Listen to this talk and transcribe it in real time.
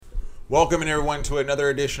Welcoming everyone to another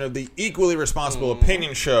edition of the Equally Responsible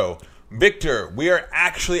Opinion Show. Victor, we are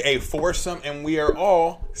actually a foursome, and we are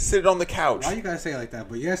all sitting on the couch. Why you gotta say it like that?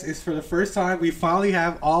 But yes, it's for the first time we finally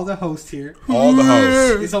have all the hosts here. All the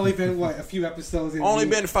hosts. It's only been, a few episodes in. Only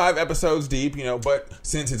been 5 episodes deep, but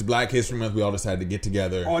since it's Black History Month, we all decided to get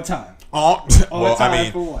together. On time. Well,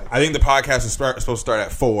 time for what? I think the podcast is supposed to start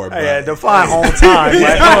at 4. But yeah, define on time.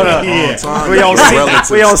 Like,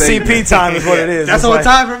 we on CP time is what it is. That's on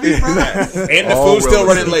time for me, bro. And the food's still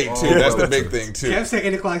running late, too. That's the big thing, too. Kev said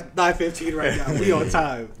 8 o'clock, 9:15 right now. We on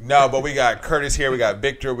time. No, but we got Curtis here, we got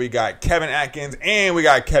Victor, we got Kevin Atkins, and we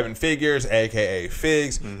got Kevin Figures, a.k.a.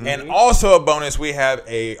 Figs. Mm-hmm. And also a bonus, we have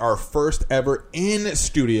our first ever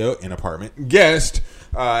in-studio, in-apartment guest,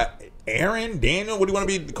 Aaron, Daniel, what do you want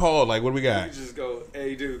to be called? Like, what do we got? You just go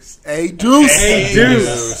A-Deuce.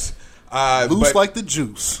 A-Deuce. Loose like the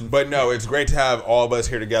juice. But no, it's great to have all of us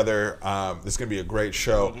here together. This is going to be a great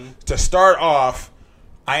show. Mm-hmm. To start off,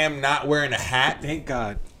 I am not wearing a hat. Thank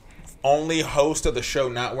God. Only host of the show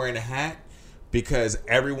not wearing a hat because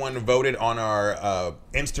everyone voted on our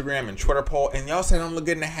Instagram and Twitter poll, and y'all said I don't look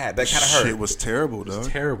good in a hat. That kind of hurt. Shit was terrible, though. It's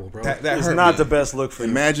terrible, bro. That it's hurt not me. the best look for you.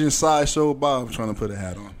 Imagine Sideshow Bob trying to put a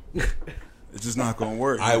hat on. It's just not going to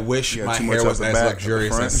work. I wish my hair was as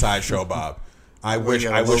luxurious as Sideshow Bob. I wish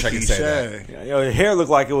I could say that. Yeah, your hair looked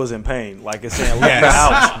like it was in pain, like it's saying, yes.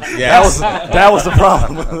 ouch. Yes. That was the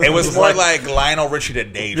problem. It was more like Lionel Richie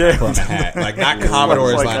today trying to put on a hat. Like, not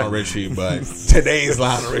Commodore's like Lionel Richie, but today's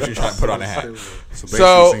Lionel Richie trying to put on a hat. So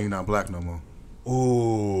basically saying you're not black no more.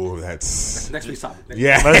 Ooh, that's next week's topic.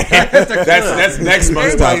 That's next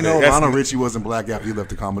month's topic. Lionel Richie wasn't black after he left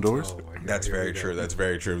the Commodores. That's very true. That's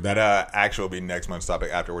very true. That actually will be next month's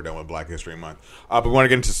topic after we're done with Black History Month. But we want to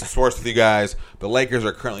get into some sports with you guys. The Lakers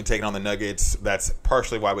are currently taking on the Nuggets. That's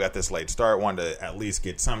partially why we got this late start. Wanted to at least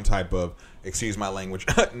get some type of, excuse my language,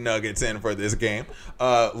 Nuggets in for this game.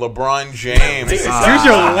 LeBron James. Excuse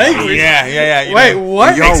your language? Yeah. Wait,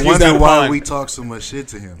 what? Y'all wonder why we talk so much shit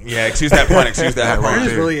to him. Yeah, excuse that pun. Excuse that pun.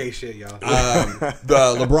 This really ain't shit, y'all.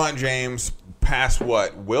 The LeBron James passed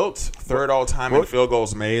Wilt, third all-time in field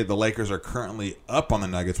goals made. The Lakers are currently up on the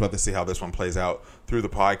Nuggets. We'll have to see how this one plays out through the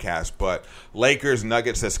podcast. But Lakers,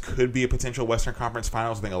 Nuggets, this could be a potential Western Conference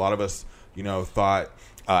Finals. I think a lot of us, thought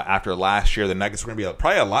after last year the Nuggets were going to be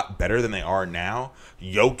probably a lot better than they are now.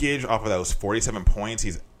 Jokic, off of those 47 points,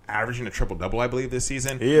 he's averaging a triple-double, I believe, this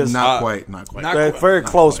season. He is. Not quite. Very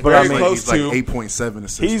close, but I mean, close he's to like 8.7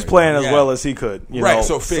 assists. He's playing as well as he could. Right,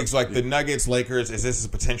 so Figs, like the Nuggets, Lakers, is this a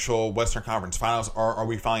potential Western Conference Finals, or are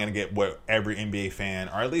we finally going to get what every NBA fan,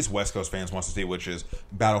 or at least West Coast fans, wants to see, which is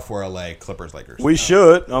Battle for LA, Clippers, Lakers? We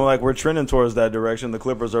should. We're trending towards that direction. The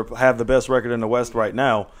Clippers have the best record in the West right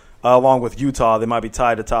now. Along with Utah, they might be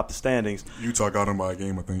tied atop the standings. Utah got them by a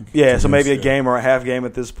game, I think. Yeah, so maybe a game or a half game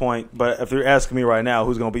at this point. But if you're asking me right now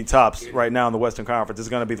who's going to be tops right now in the Western Conference, it's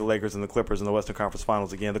going to be the Lakers and the Clippers in the Western Conference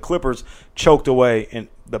Finals again. The Clippers choked away in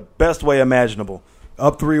the best way imaginable.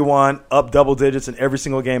 Up 3-1, up double digits in every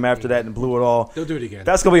single game after that and blew it all. They'll do it again.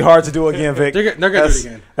 That's going to be hard to do again, Vic. They're going to do it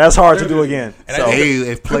again. That's hard to do again. So,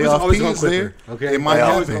 if playoff P is there, it might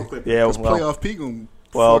happen. Yeah, playoff P going to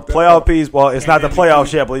playoff P's. Well, it's not the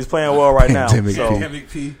playoffs yet, but he's playing well right now. So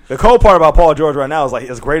the cool part about Paul George right now is like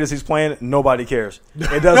as great as he's playing, nobody cares.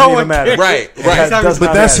 It doesn't even matter. Right. But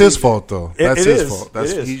that's his fault, though. That's his fault.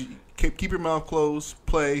 It is. Keep your mouth closed.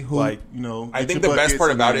 Play. I think the best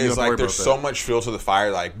part about it is like there's so much fuel to the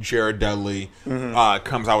fire. Like Jared Dudley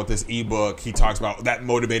comes out with this ebook. He talks about that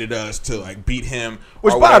motivated us to like beat him.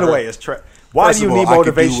 Which, by the way, is why do you need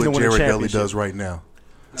motivation to win a championship? Jared Dudley does right now.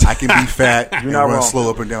 I can be fat and run slow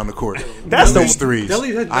up and down the court. That's these threes.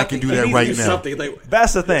 I can do that right now.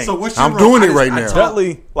 That's the thing. So I'm doing it right now.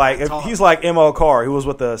 Dudley, he's like M.O. Carr, who was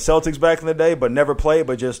with the Celtics back in the day, but never played,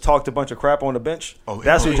 but just talked a bunch of crap on the bench.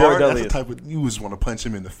 That's who Jared Dudley is. You just want to punch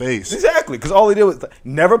him in the face. Exactly, because all he did was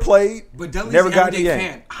never played, but Dudley's never got in the game.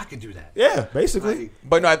 Fan. I could do that. Yeah, basically.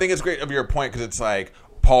 But no, I think it's great of your point because it's like,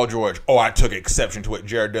 Paul George, I took exception to what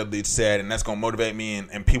Jared Dudley said, and that's going to motivate me,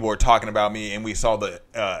 and people were talking about me, and we saw the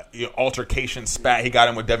altercation spat he got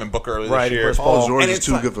in with Devin Booker earlier this year. Paul George is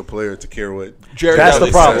too good of a player to care what Jared That's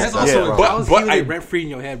Dudley the problem. says. That's also but I rent-free in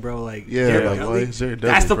your head, bro. Like,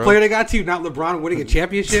 that's the player they got to you, not LeBron winning a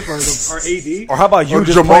championship or AD. Or how about you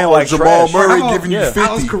just playing like Jamal trash? Murray giving you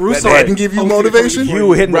 50? Caruso That can give you motivation?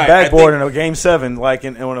 You hitting the backboard in a Game 7, like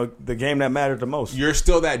in the game that mattered the most. You're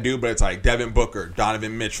still that dude, but it's like Devin Booker,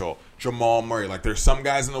 Donovan Mitchell, Jamal Murray. Like, there's some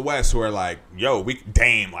guys in the West who are like, yo,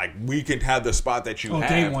 Dame, like, we can have the spot that you have.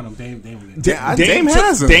 Dame won him. Dame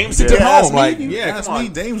has him. Dame sits at home. Like, that's me.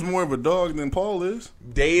 Dame's more of a dog than Paul is.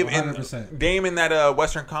 Dame in that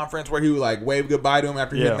Western Conference where he would, like, wave goodbye to him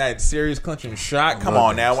after hitting that series clinching shot. Come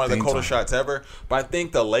on now, one of the coldest shots ever. But I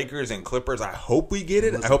think the Lakers and Clippers, I hope we get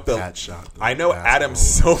it. I hope the shot. I know Adam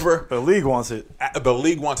Silver. The league wants it. The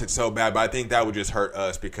league wants it so bad, but I think that would just hurt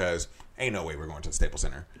us because ain't no way we're going to the Staples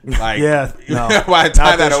Center. Like, by the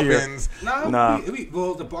time that opens.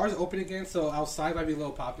 Well, the bar's open again, so outside might be a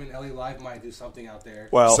little popping. LA Live might do something out there.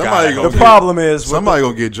 Well, the problem is somebody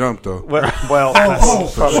gonna get jumped though. Somebody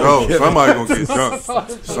gonna get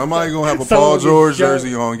jumped. Somebody gonna have a Paul George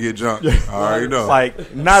jersey on and get jumped. I already know.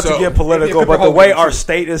 Like, not to get political, but the way our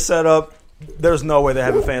state is set up, there's no way they're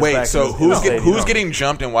having fans back. Wait, so who's getting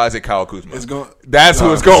jumped and why is it Kyle Kuzma? That's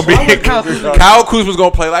who it's going to be. Kyle Kuzma's going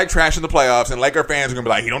to play like trash in the playoffs, and Laker fans are going to be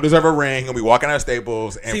like, he don't deserve a ring. He'll be walking out of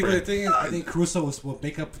Staples. But the thing is, I think Caruso will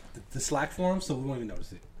make up the slack for him, so we won't even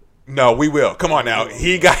notice it. No, we will. Come on now.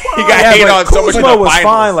 He got hate on so much in the Kuzma was finals.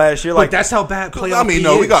 fine last year. Like, that's how bad playoff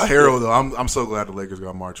we got Harrell though. I'm so glad the Lakers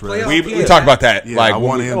got March Red. We talked about that. Yeah, I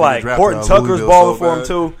wanted him like to draft Horton Tucker's balling for him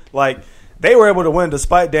too. Like, they were able to win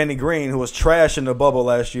despite Danny Green, who was trash in the bubble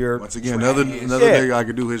last year. Once again, another nigga I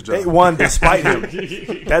could do his job. They won despite him.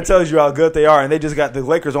 That tells you how good they are. And the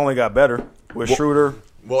Lakers only got better with Schroeder.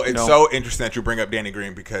 Well, it's so interesting that you bring up Danny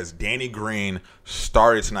Green because Danny Green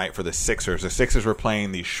started tonight for the Sixers. The Sixers were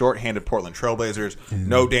playing the shorthanded Portland Trailblazers.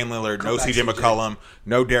 No Dame Lillard, no CJ McCollum,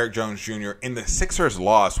 no Derrick Jones Jr. And the Sixers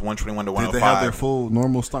lost 121-105. Did they have their full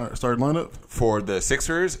normal start lineup? For the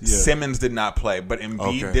Sixers, Simmons did not play, but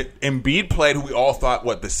Embiid played, who we all thought,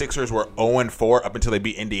 the Sixers were 0-4 up until they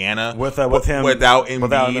beat Indiana. With him. Without Embiid.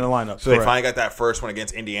 Without him in the lineup. So they finally got that first one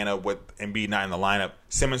against Indiana with Embiid not in the lineup.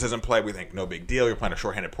 Simmons doesn't play. We think no big deal. You're playing a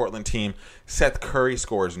shorthanded Portland team. Seth Curry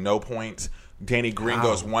scores no points. Danny Green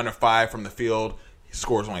goes 1-5 from the field. He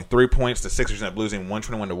scores only 3 points. The Sixers end up losing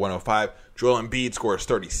 121-105. Joel Embiid scores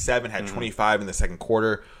 37, had 25 in the second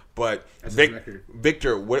quarter. But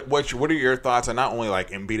Victor, what are your thoughts on not only like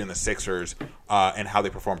Embiid and the Sixers and how they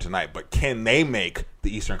perform tonight, but can they make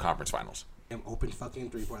the Eastern Conference Finals? Open fucking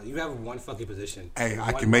 3-point. You have one fucking position. Hey,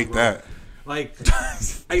 I can make that. Like,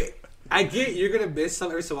 I get you're gonna miss some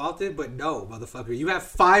every so often, but no, motherfucker, you have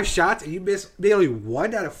 5 shots and you miss barely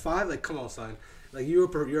 1 out of 5. Like, come on, son. Like, you're a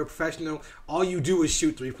professional. All you do is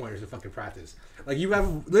shoot 3-pointers in fucking practice. Like, you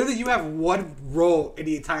have one role in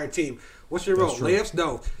the entire team. What's your role? Layups?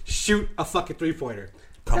 No. Shoot a fucking 3-pointer.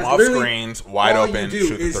 Come off screens, wide open,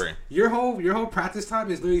 shoot the 3. Your whole practice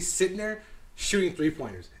time is literally sitting there shooting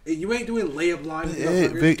 3-pointers. You ain't doing layup lines.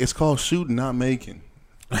 It's called shooting, not making.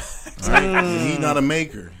 He's not a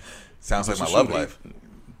maker. Sounds like my love life.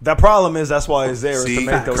 The problem is that's why he's there is to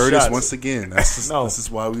make those Curtis, shots. Once again, this is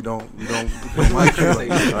why we don't like you.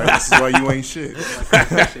 This is why you ain't shit.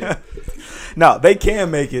 No, they can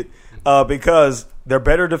make it because they're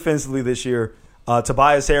better defensively this year.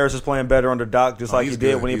 Tobias Harris is playing better under Doc, just like he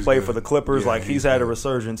did when he played for the Clippers. Yeah, he's had a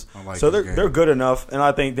resurgence. So they're good enough, and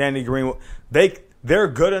I think Danny Green they're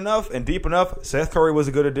good enough and deep enough. Seth Curry was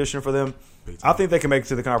a good addition for them. I think they can make it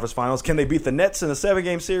to the conference finals. Can they beat the Nets in a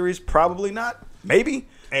 7-game series? Probably not. Maybe.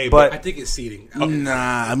 Hey, but I think it's seeding.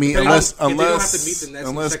 Nah, I mean unless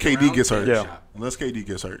KD gets hurt. Yeah. Unless KD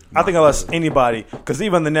gets hurt. I think unless anybody, because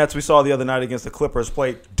even the Nets we saw the other night against the Clippers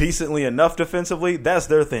played decently enough defensively. That's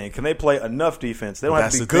their thing. Can they play enough defense? They don't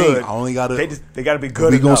have to be good. They got to be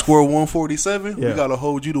good. We gonna score 147. We got to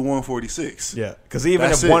hold you to 146. Yeah, because even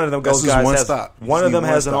if one of them goes, guys, one of them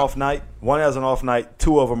has an off night. One has an off night.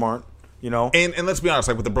 2 of them aren't. You know, and let's be honest,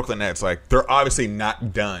 like with the Brooklyn Nets, like they're obviously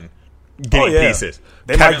not done getting pieces.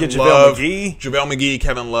 They might get JaVale McGee,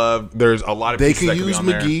 Kevin Love. There's a lot of pieces that can use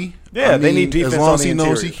McGee. Yeah, they need defense. As long as he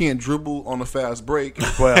knows he can't dribble on a fast break,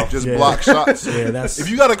 just yeah. block shots. Yeah, if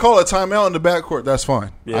you got to call a timeout in the backcourt, that's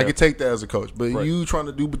fine. Yeah. I can take that as a coach. But you trying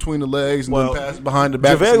to do between the legs and then pass behind the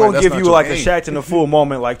back. JaVale gonna give you like a Shaq in the full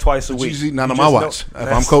moment like twice a week. Usually not on my watch. If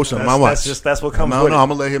I'm coaching on my watch, that's what comes. No, I'm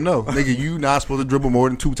gonna let him know, nigga. You not supposed to dribble more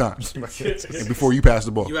than 2 times and before you pass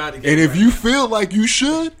the ball. And if you feel like you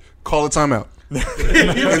should, call a timeout.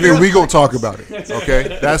 And then we gonna talk about it.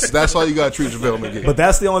 Okay, that's how you gotta treat JaVale McGee. But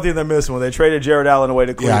that's the only thing they're missing when they traded Jared Allen away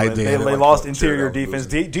to Cleveland. They lost interior defense.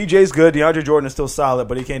 DJ's good. DeAndre Jordan is still solid,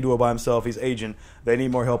 but he can't do it by himself. He's aging. They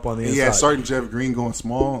need more help on the inside. Yeah, starting Jeff Green going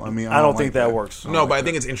small. I mean, I don't think that works. No, but I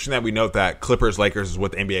think it's interesting that we note that Clippers Lakers is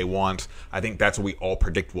what the NBA wants. I think that's what we all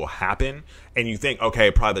predict will happen. And you think,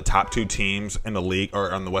 okay, probably the top 2 teams in the league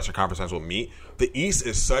or on the Western Conference will meet. The East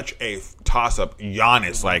is such a toss-up.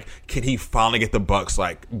 Giannis, like, can he finally get the Bucks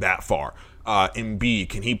like that far? Embiid,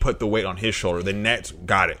 can he put the weight on his shoulder? The Nets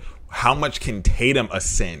got it. How much can Tatum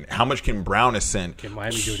ascend? How much can Brown ascend? Can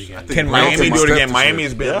Miami do it again? Can Miami do it again? Miami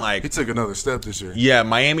has been he took another step this year. Yeah,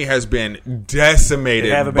 Miami has been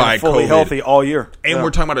decimated they haven't by been fully COVID. healthy all year. And we're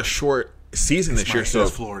talking about a short season this year. So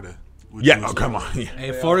Florida. Come on. Yeah.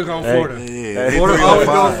 Hey, Florida going Florida. Florida always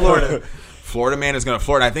going Florida. Florida man is going to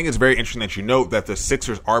Florida. I think it's very interesting that you note that the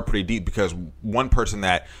Sixers are pretty deep because one person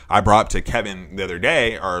that I brought up to Kevin the other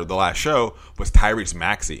day or the last show was Tyrese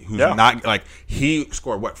Maxey, who's not like he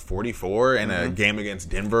scored 44 in a game against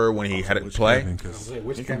Denver when he had to play.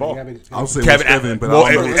 Which Kevin? I'll say Kevin, but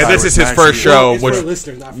this is his first show. It's for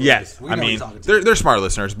listeners, not for us. I mean, they're smart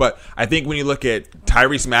listeners, but I think when you look at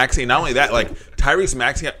Tyrese Maxey, not only that, like Tyrese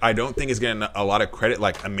Maxey, I don't think is getting a lot of credit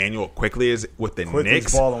like Emmanuel Quickly is with the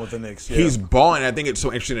Knicks. Balling with the Knicks. Yeah. He's balling. I think it's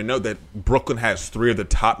so interesting to note that Brooklyn has 3 of the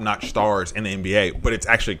top-notch stars in the NBA, but it's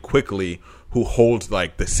actually Quickly who holds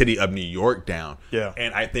like the city of New York down. Yeah,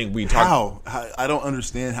 and I think we talk. How? I don't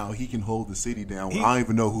understand how he can hold the city down. I don't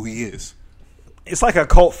even know who he is. It's like a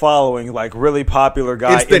cult following, like really popular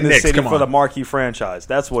guy in the Knicks, city for the marquee franchise.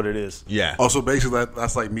 That's what it is. Yeah. Also, basically,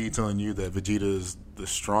 that's like me telling you that Vegeta is the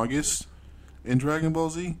strongest in Dragon Ball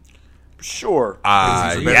Z. Sure.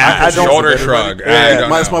 Shoulder shrug.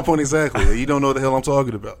 That's my point exactly. You don't know the hell I'm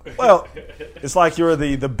talking about. Well, it's like you're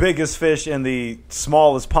the biggest fish in the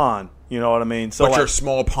smallest pond. You know what I mean? So but your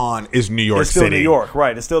small pond is New York City. It's still New York,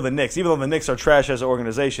 right? It's still the Knicks. Even though the Knicks are trash as an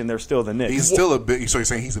organization, they're still the Knicks. He's still a big. So you're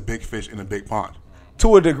saying he's a big fish in a big pond?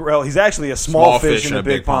 To a degree, well, he's actually a small fish in a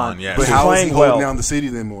big pond. Yeah. But how is he holding down the city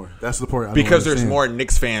then more? That's the part. Because there's more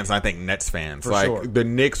Knicks fans than I think Nets fans. For like sure. The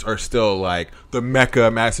Knicks are still like the Mecca,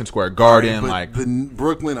 Madison Square Garden. Like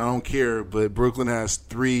Brooklyn, I don't care, but Brooklyn has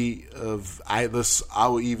 3 of I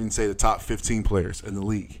would even say the top 15 players in the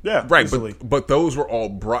league. Yeah, right. easily. But those were all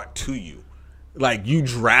brought to you. Like you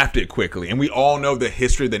drafted Quickly, and we all know the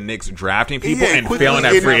history of the Knicks drafting people and failing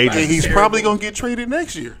at free agency. And he's probably going to get traded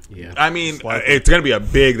next year. Yeah, I mean, it's going to be a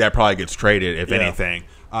big that probably gets traded if anything,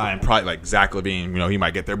 and probably like Zach LaVine, he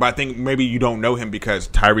might get there. But I think maybe you don't know him because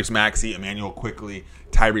Tyrese Maxey, Emmanuel Quickly,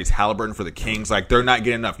 Tyrese Halliburton for the Kings, like they're not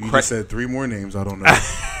getting enough credit. You just said 3 more names. I don't know.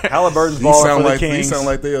 Halliburton's balling for the Kings. These sound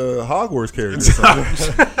like they Hogwarts characters.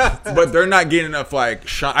 But they're not getting enough like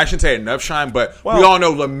shine. I shouldn't say enough shine, but we all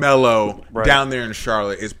know LaMelo down there in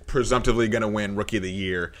Charlotte is presumptively going to win Rookie of the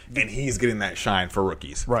Year, and he's getting that shine for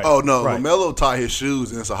rookies. Right. Oh no, LaMelo tie his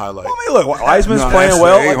shoes and it's a highlight. Well, I mean, look, Wiseman's playing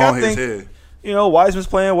well. Like, I think Wiseman's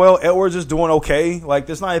playing well. Edwards is doing okay. Like,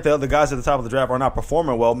 it's not like the guys at the top of the draft are not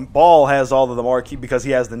performing well. Ball has all of the marquee because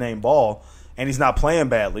he has the name Ball, and he's not playing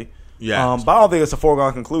badly. Yeah. But I don't think it's a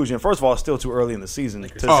foregone conclusion. First of all, it's still too early in the season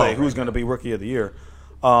to say who's going to be Rookie of the Year.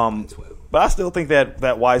 But I still think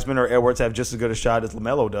that Wiseman or Edwards have just as good a shot as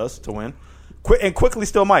LaMelo does to win. And Quickly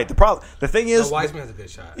still might. The thing is, Wiseman has a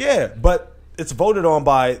good shot. Yeah, but it's voted on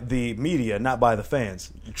by the media, not by the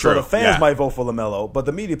fans. True. So the fans might vote for LaMelo, but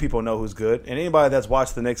the media people know who's good. And anybody that's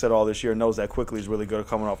watched the Knicks at all this year knows that Quickly is really good at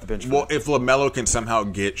coming off the bench. Well, if LaMelo can somehow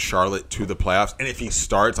get Charlotte to the playoffs, and if he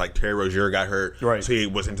starts, like Terry Rozier got hurt, so he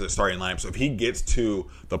was into the starting lineup. So if he gets to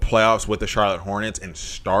the playoffs with the Charlotte Hornets and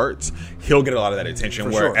starts, he'll get a lot of that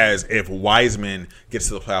attention. Whereas if Wiseman gets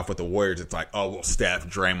to the playoff with the Warriors, it's like, oh, well, Steph,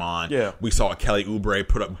 Draymond. Yeah. We saw Kelly Oubre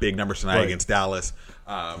put up big numbers tonight against Dallas.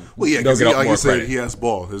 Because like you said, he has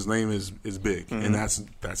ball. His name is big, and that's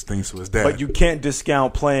things to his dad. But you can't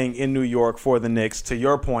discount playing in New York for the Knicks. To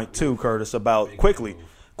your point too, Curtis, about Quickly.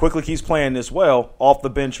 Quickly keeps playing this well, off the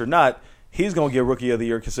bench or not. He's going to get Rookie of the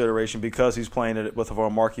Year consideration because he's playing it with a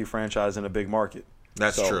marquee franchise in a big market.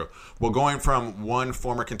 That's true. Well, going from one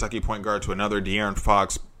former Kentucky point guard to another, De'Aaron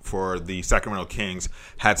Fox for the Sacramento Kings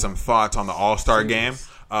had some thoughts on the All-Star game.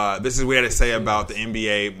 This is what we had to say about the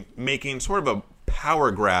NBA making sort of a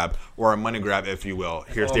power grab or a money grab, if you will.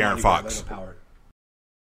 Here's De'Aaron Fox.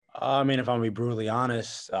 I mean, if I'm going to be brutally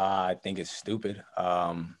honest, I think it's stupid.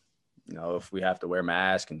 If we have to wear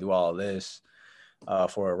masks and do all of this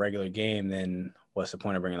for a regular game, then what's the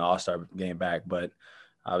point of bringing the All-Star game back? But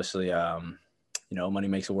obviously, money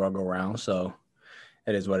makes the world go round, so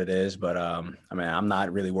it is what it is. But, I'm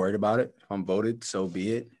not really worried about it. If I'm voted, so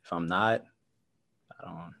be it. If I'm not,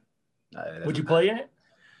 I don't. Would you play in it?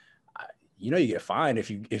 You get fined if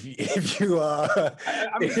you're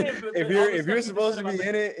supposed to be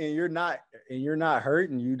in it and you're not hurt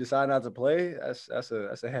and you decide not to play. That's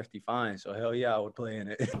a hefty fine. So hell yeah, I would play in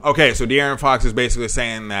it. Okay, so De'Aaron Fox is basically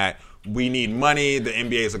saying that we need money. The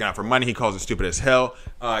NBA is looking out for money. He calls it stupid as hell.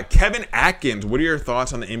 Kevin Atkins, what are your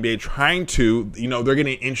thoughts on the NBA trying to? They're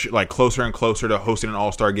getting closer and closer to hosting an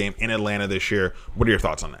All-Star game in Atlanta this year. What are your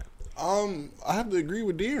thoughts on that? I have to agree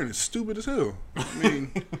with De'Aaron. It's stupid as hell. I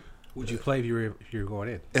mean. Would you play if you were going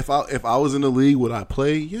in? If I was in the league, would I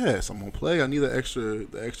play? Yes, I'm gonna play. I need the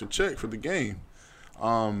extra check for the game.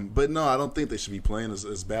 But no, I don't think they should be playing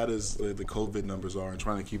as bad as the COVID numbers are and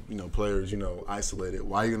trying to keep players isolated.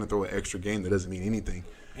 Why are you gonna throw an extra game that doesn't mean anything?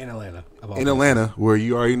 In Atlanta. Where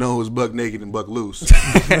you already know it's buck naked and buck loose.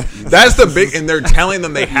 That's the big, and they're telling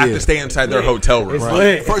them they have to stay inside their hotel room.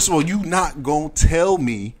 Right. First of all, you not gonna tell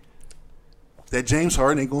me that James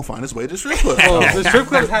Harden ain't gonna find his way to the strip club. The strip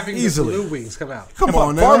club is having blue wings come out. Come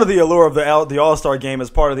on, now. Part of the allure of the All-Star game is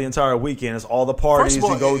part of the entire weekend. Is all the parties you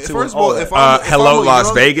go to. First of all, if hello, Las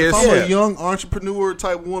Vegas. If I'm a young entrepreneur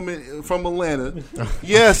type woman from Atlanta,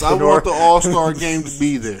 yes, I want the All-Star game to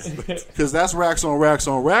be there because that's racks on racks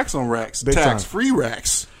on racks on racks, tax-free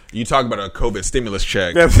racks. You talk about a COVID stimulus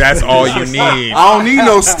check. That's all you need. I don't need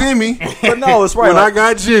no stimmy. But no, it's right. When I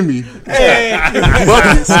got Jimmy.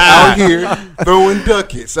 Buckets out here throwing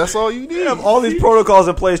ducats. That's all you need. You have all these protocols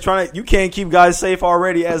in place. You can't keep guys safe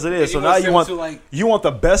already as it is. So now you want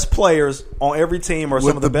the best players on every team or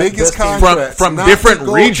some of the biggest contracts from different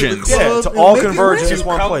regions. To all converge in this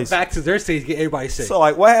one place. Back to their stage, get everybody safe. So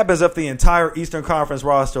what happens if the entire Eastern Conference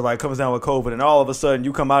roster comes down with COVID and all of a sudden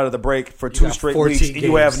you come out of the break for 2 straight weeks and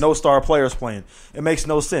you have no star players playing? It makes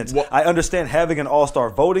no sense. Well, I understand having an all-star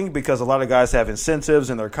voting because a lot of guys have incentives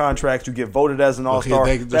in their contracts. You get voted as an all-star.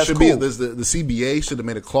 That's cool. The CBA should have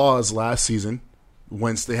made a clause last season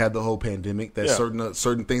once they had the whole pandemic that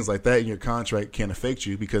certain things like that in your contract can't affect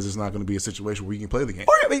you because it's not going to be a situation where you can play the game.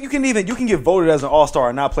 Or you can get voted as an all-star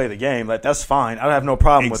and not play the game. That's fine. I have no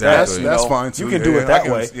problem with that. That's fine too. You can do it that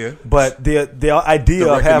way. Yeah. But the idea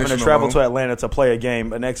of having to travel to Atlanta to play a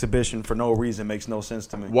game, an exhibition for no reason, makes no sense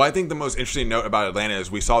to me. Well, I think the most interesting note about Atlanta is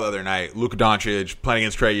we saw the other night Luka Doncic playing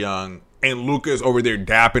against Trae Young. And Luka's over there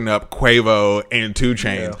dapping up Quavo and 2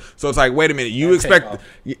 Chainz. Yeah. So it's like, wait a minute. You expect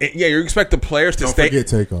the players to stay. Don't forget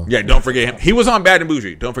Takeoff. Yeah, don't forget him. He was on Bad and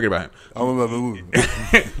Bougie. Don't forget about him. I'm about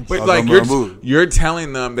to But you're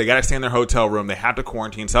telling them they got to stay in their hotel room. They have to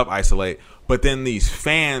quarantine, self-isolate. But then these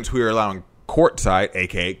fans who are allowing courtside,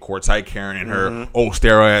 a.k.a. courtside Karen and her old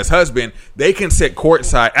steroid-ass husband, they can sit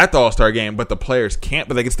courtside at the All-Star game, but the players can't,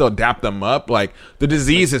 but they can still dap them up. Like, the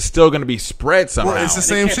disease is still going to be spread somehow. Well, it's the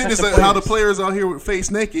same shit. It's like how the players out here with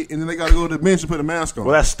face naked, and then they got to go to the bench and put a mask on.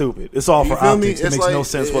 Well, that's stupid. It's all for optics. It makes no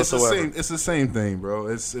sense whatsoever. It's the same thing, bro.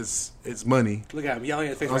 It's money. Look at him yelling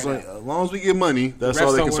at the face right now. As long as we get money, that's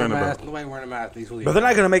all they're concerned about. Nobody wearing a mask. But they're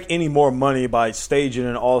not going to make any more money by staging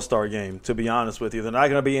an All-Star game, to be honest with you. They're not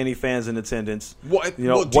going to be any fans in attendance. What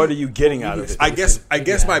are you getting out of it? I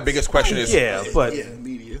guess my biggest question is...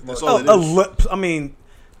 media. That's all it is. I mean...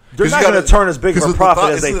 They're not going to turn as big of a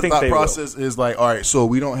profit as they think they will. The process is like, all right, so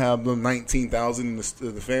we don't have the 19,000 in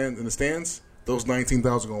the fans in the stands. Those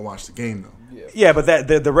 19,000 are going to watch the game, though. Yeah, but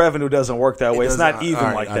the revenue doesn't work that way. It's not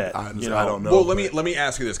even like that. I don't know. Well, let me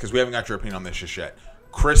ask you this because we haven't got your opinion on this just yet.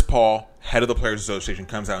 Chris Paul, head of the Players Association,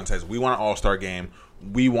 comes out and says, we want an all-star game.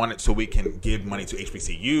 We want it so we can give money to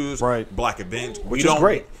HBCUs, black events. Which is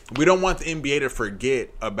great. We don't want the NBA to forget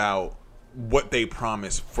about what they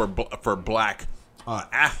promise for black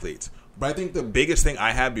athletes. But I think the biggest thing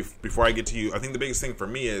I have before I get to you, I think the biggest thing for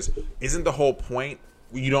me isn't the whole point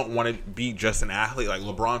you don't want to be just an athlete. Like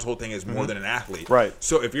LeBron's whole thing is more than an athlete. Right.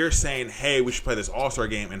 So if you're saying, hey, we should play this All-Star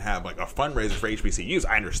game and have like a fundraiser for HBCUs,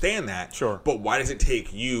 I understand that. Sure. But why does it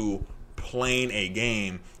take you playing a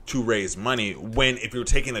game to raise money when if you're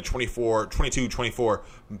taking the 22, 24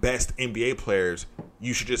 best NBA players,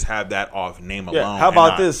 you should just have that off name alone. Yeah. How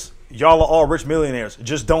about this? Y'all are all rich millionaires.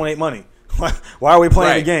 Just donate money. Why are we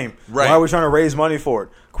playing the game? Right. Why are we trying to raise money for it?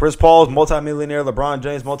 Chris Paul's multimillionaire, LeBron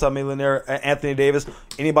James multimillionaire, Anthony Davis,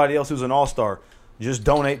 anybody else who's an all-star. Just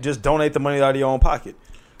donate the money out of your own pocket.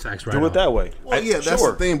 Do it that way. Well, that's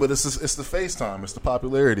the thing, but it's the FaceTime. It's the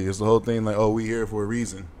popularity. It's the whole thing like, we here for a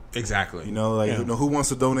reason. Exactly. Who wants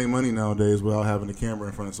to donate money nowadays without having a camera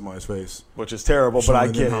in front of somebody's face? Which is terrible, but I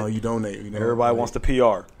get it. How you donate. Everybody wants the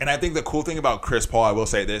PR. And I think the cool thing about Chris Paul, I will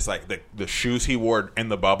say this, like the shoes he wore in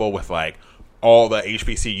the bubble with like all the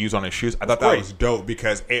HBCUs on his shoes, I thought that was dope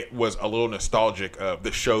because it was a little nostalgic of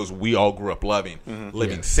the shows we all grew up loving.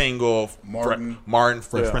 Living Single, Martin,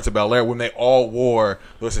 Fresh Prince of Bel-Air, when they all wore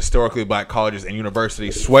those historically black colleges and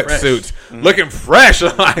universities sweatsuits, looking fresh,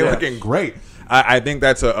 looking great. I think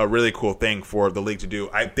that's a really cool thing for the league to do.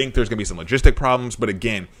 I think there's going to be some logistic problems, but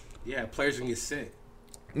again... Yeah, players are going to get sick.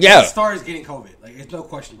 Yeah. The star is getting COVID. Like, there's no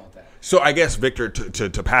question about that. So I guess, Victor,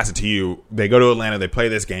 to pass it to you, they go to Atlanta, they play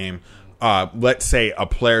this game. Let's say a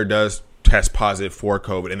player does tests positive for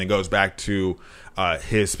COVID and then goes back to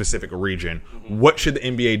his specific region, what should the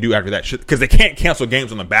NBA do after that? Because they can't cancel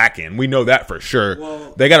games on the back end. We know that for sure.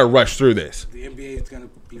 Well, they got to rush through this. The NBA is going to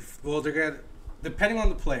be they're going to, depending on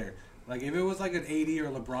the player. Like if it was like an AD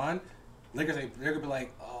or LeBron, they're going to be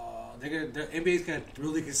like, the NBA is going to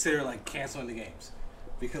really consider like canceling the games.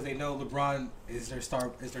 Because they know LeBron is their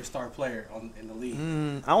star player in the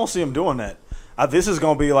league. I don't see them doing that. This is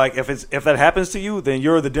going to be like if that happens to you, then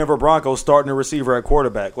you're the Denver Broncos starting a receiver at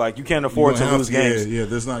quarterback. Like you can't afford to lose games.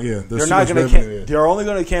 They're only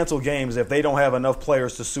going to cancel games if they don't have enough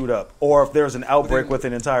players to suit up, or if there's an outbreak with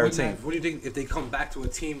an entire team. What do you think if they come back to a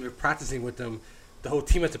team they're practicing with them? The whole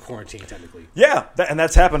team has to quarantine, technically. Yeah, and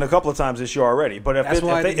that's happened a couple of times this year already. But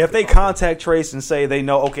if they contact trace and say they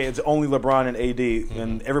know, okay, it's only LeBron and AD,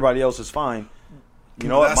 and everybody else is fine, you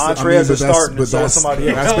know what? Montrez is starting, and so is somebody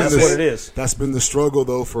else. That's what it is. That's been the struggle,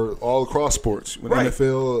 though, for all across sports. When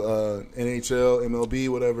NFL, NHL, MLB,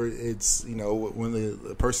 whatever, it's, when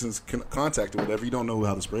the person's contacted, whatever, you don't know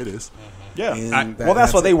how the spread is. Yeah.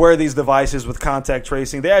 That's why they wear these devices with contact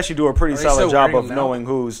tracing. They actually do a pretty solid job of knowing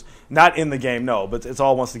who's not in the game, but it's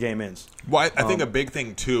all once the game ends. Well, I think a big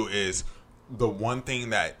thing, too, is the one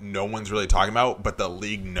thing that no one's really talking about, but the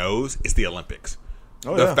league knows, is the Olympics.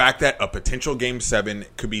 The fact that a potential Game 7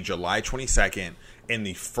 could be July 22nd, and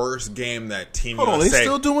the first game that Team USA... they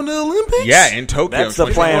still doing the Olympics? Yeah, in Tokyo. That's the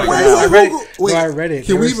plan. Wait, I read it.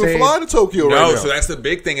 Can we even fly to Tokyo right now? No, so that's the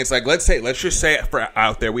big thing. It's like, let's just say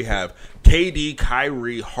out there we have KD,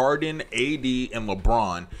 Kyrie, Harden, AD, and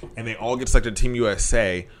LeBron, and they all get selected to Team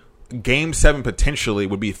USA. Game 7 potentially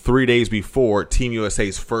would be 3 days before Team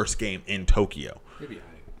USA's first game in Tokyo.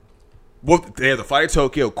 Well, they have to fly to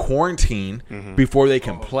Tokyo, quarantine before they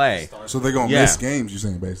can play. So they're going to miss games, you're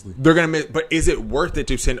saying, basically. They're going to miss. But is it worth it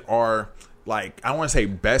to send our, I don't want to say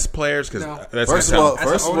best players, because first of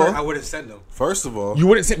all, I wouldn't send them. First of all, you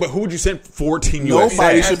wouldn't send, but who would you send for Team USA?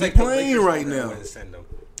 Nobody should be playing right now. I wouldn't send them.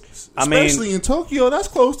 Especially in Tokyo, that's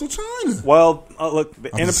close to China. Well, look,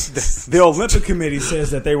 the Olympic Committee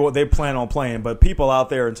says that they plan on playing, but people out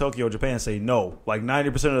there in Tokyo, Japan say no. Like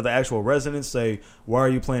 90% of the actual residents say, "Why are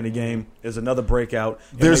you playing the game? There's another breakout."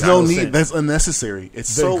 There's no need. That's unnecessary. It's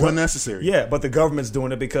so unnecessary. Yeah, but the government's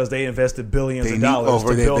doing it because they invested billions of dollars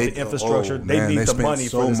to build the infrastructure. They need the money for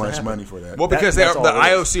this to happen. So much money for that. Well, because the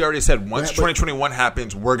IOC already said once 2021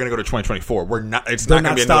 happens, we're going to go to 2024. We're not. It's not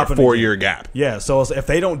going to be another 4-year gap. Yeah. So if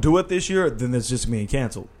they don't do it this year, then it's just being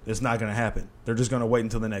canceled. It's not going to happen. They're just going to wait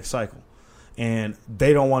until the next cycle. And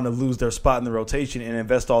they don't want to lose their spot in the rotation and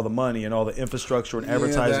invest all the money and all the infrastructure and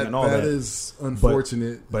advertising and all that. That is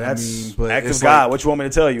unfortunate. But that's act of God. What you want me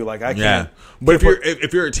to tell you? I can't. Yeah. But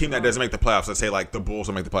if you're a team that doesn't make the playoffs, let's say the Bulls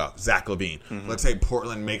will make the playoffs, Zach LaVine. Let's say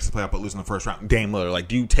Portland makes the playoff but loses in the first round, Dame Lillard.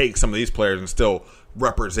 Do you take some of these players and still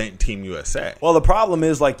represent Team USA? Well, the problem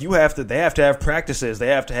is they have to have practices, they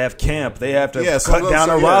have to have camp, they have to cut down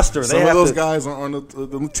a roster. Some of those guys are on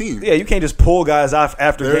the team. Yeah, you can't just pull guys off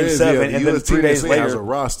after Game 7 and then 3 days later has a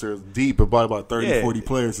roster deep of about 30, 40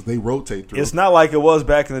 players that they rotate through. It's not like it was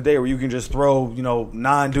back in the day where you can just throw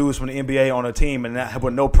 9 dudes from the NBA on a team and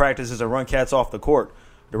with no practices and run cats off the court.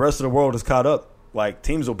 The rest of the world is caught up.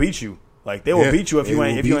 Teams will beat you. They will beat you if you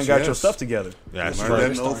ain't got your stuff together. Yeah, that's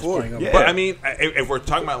right. But I mean, if we're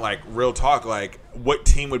talking about real talk, what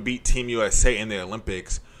team would beat Team USA in the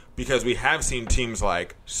Olympics? Because we have seen teams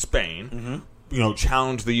like Spain,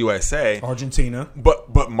 challenge the USA, Argentina.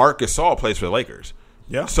 But Marc Gasol plays for the Lakers.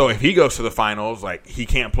 Yeah. So if he goes to the finals, he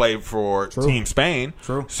can't play for Team Spain.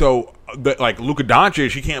 True. So Luka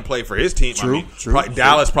Doncic, he can't play for his team. True.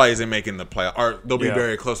 Dallas probably isn't making the playoffs, or they'll be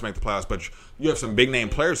very close to make the playoffs. But you have some big name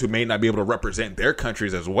players who may not be able to represent their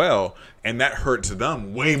countries as well, and that hurts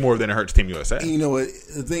them way more than it hurts Team USA. And you know what?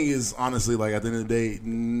 The thing is, honestly, at the end of the day,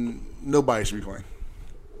 nobody should be playing.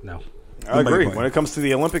 No. I agree. When it comes to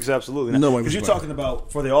the Olympics, absolutely not. Because you're talking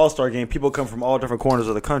about, for the All-Star game, people come from all different corners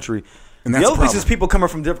of the country. And the Olympics is people coming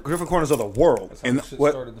from different corners of the world. And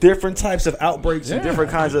different types of outbreaks and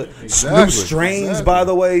different kinds of new strains, by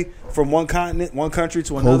the way, from one continent, one country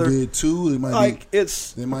to another. COVID too. It might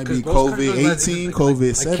be COVID-18,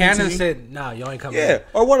 COVID-17. Canada said, "No, you ain't coming." Yeah.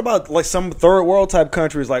 Or what about some third world type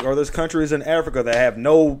countries? Or there's countries in Africa that have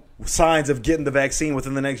no signs of getting the vaccine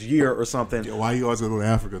within the next year or something. Yeah, why you always go to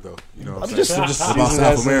Africa though? I'm just about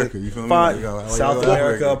South America. You feel me? South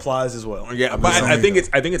America applies as well. Yeah, but I think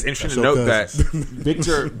it's interesting to note that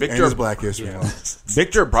Victor Black History Month.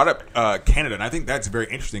 Victor brought up Canada, and I think that's very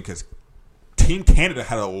interesting because Team Canada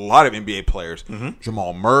had a lot of NBA players.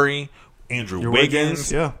 Jamal Murray, Andrew Wiggins,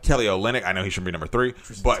 Kelly Olynyk. I know he should be number 3,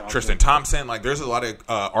 but Tristan Thompson. Like, there's a lot of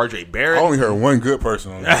R.J. Barrett. I only heard one good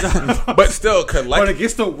person on that. But still, but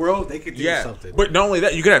against the world, they could do something. But not only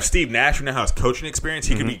that, you could have Steve Nash who now has coaching experience.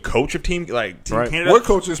 He could be coach of Team Canada. What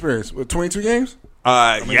coaching experience? With 22 games?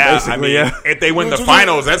 If they win the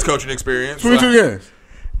finals, that's coaching experience. 22 games.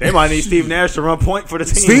 They might need Steve Nash to run point for the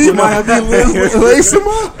team. Steve might have to lace him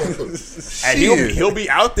up. And he'll be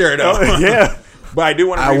out there, though. Yeah. But I do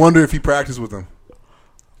want to... I wonder if he practiced with them.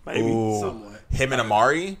 Maybe. Somewhat. Him and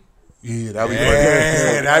Amari? Yeah, that'd be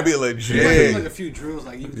that'd be legit. You might do like a few drills,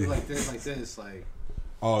 like you do like this, like...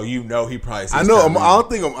 Oh, he probably... I know.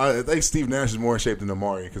 I think Steve Nash is more in shape than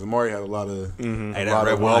Amari, because Amari had a lot of... Hey, that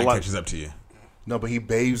red wine catches up to you. No, but he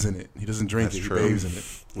bathes in it. He doesn't drink That's it. True. He bathes in it,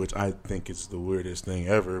 which I think is the weirdest thing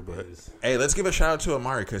ever. But hey, let's give a shout out to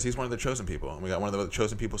Amari because he's one of the chosen people. And we got one of the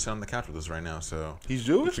chosen people sitting on the couch with us right now. So he's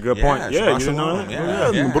Jewish. That's a good point. Yeah, you didn't know that?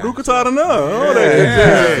 Yeah. Baruch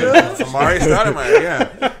Amari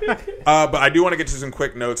Stoudemire, but I do want to get to some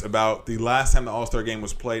quick notes about the last time the All-Star game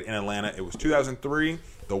was played in Atlanta. It was 2003.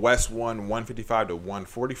 The West won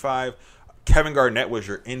 155-145. Kevin Garnett was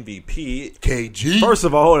your MVP. KG. First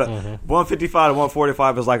of all, hold up. 155 to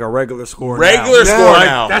 145 is like a regular score. Regular score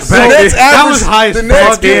now. That was high as fuck.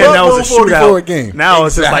 That was a shootout game. Now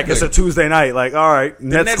it's just like it's a Tuesday night. Like, all right,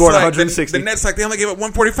 Nets scored 160. The Nets they only gave up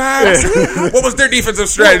 145. What was their defensive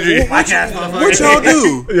strategy? What y'all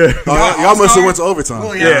do? Y'all must have went to overtime.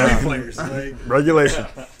 Players, Regulation.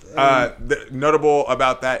 Notable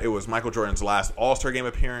about that, it was Michael Jordan's last All-Star game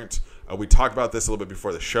appearance. We talked about this a little bit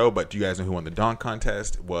before the show, but do you guys know who won the dunk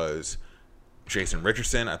contest? Was Jason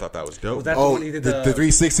Richardson. I thought that was dope. Was that the one he did the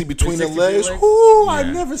 360 between the legs?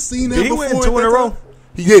 I've never seen that before. He win 2 in a row?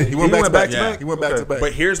 He did. He went back to back. He went back to back.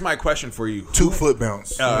 But here's my question for you. 2-foot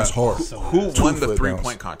bounce. That's hard. Who won the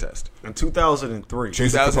 3-point contest? In 2003.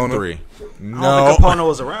 2003. No. I don't think Capone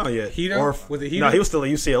was around yet. Was it Hedo? No, he was still at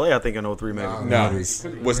UCLA, I think, in 03 maybe. No.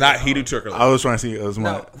 Was not Hedo Turkoglu. I was trying to see. It was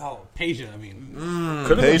No, Peja, I mean.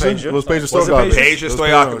 Could have been Peja. It was Peja Stojakovic. Peja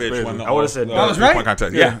Stojakovic won the I would have said that was right? point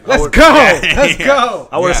contest. Yeah. Let's go. Let's go.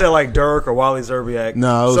 I would have said like Dirk or Wally Zerbiak.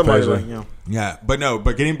 No, it was somebody Peja. like, you know. Yeah, but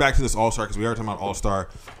getting back to this All-Star, because we are talking about All-Star,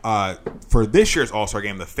 for this year's All-Star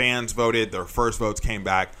game, the fans voted. Their first votes came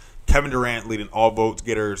back. Kevin Durant leading all votes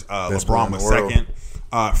getters. LeBron was second.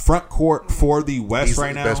 Front court for the West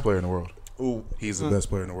right now. He's the best player in the world. Ooh. He's the best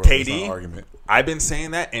player in the world. KD? That's not an argument. I've been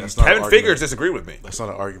saying that, and That's not an Kevin argument. Figures disagreed with me. That's not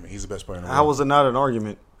an argument. He's the best player in the world. How was it not an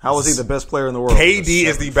argument? How was he the best player in the world? KD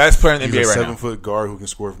is the best player in the He's NBA a right now. 7-foot guard who can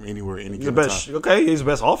score from anywhere, any The given best, time. okay, he's the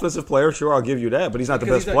best offensive player. Sure, I'll give you that, but he's not the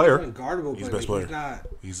best player. He's the best player.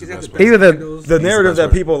 He's the best Even player. the narrative best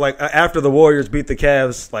that people like after the Warriors beat the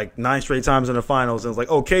Cavs like 9 straight times in the finals, and it's like,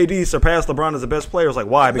 oh, KD surpassed LeBron as the best player. It's like,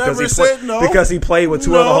 why? Because because he played with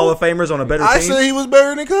 2 other Hall of Famers on a better team. I said he was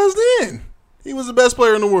better than Cuz then. He was the best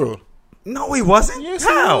player in the world. No, he wasn't. Yes,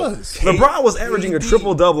 How? he was. LeBron was averaging a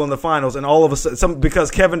triple-double in the finals, and all of a sudden,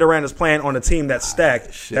 because Kevin Durant is playing on a team that's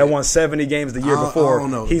stacked, that won 70 games the year before, I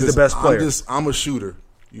don't know. he's the best player. I'm a shooter.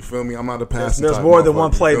 You feel me? I'm not a passing There's type more than motherfucker,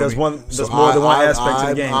 one play. you feel There's me? more than one aspect to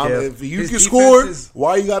the game, Kev. If you His can defense score, is-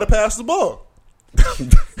 why you got to pass the ball?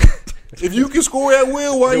 If you can score at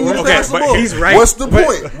will, why you Okay, pass the but ball? he's right. What's the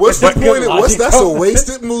point? What's the point? That's a logical.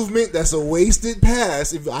 wasted movement. That's a wasted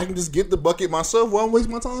pass. If I can just get the bucket myself, why am I waste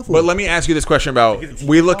my time for? But let me ask you this question about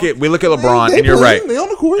we look at LeBron, They and you're playing. right. They on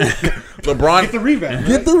the court. LeBron Get the rebound.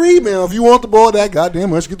 Get the rebound. If you want the ball that goddamn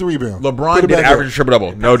much, get the rebound. LeBron Put it did back average up. a triple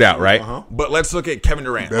double, no doubt, right? But let's look at Kevin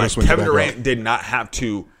Durant. Better Like, swing it Kevin back Durant up. did not have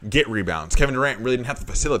to get rebounds. Kevin Durant really didn't have to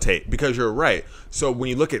facilitate because you're right. So when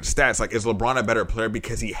you look at stats, like is LeBron a better player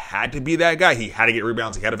because he had to be that guy? He had to get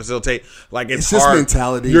rebounds. He had to facilitate. Like it's just hard.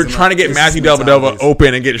 mentalities You're and trying to get it's Matthew just Dellavedova mentalities.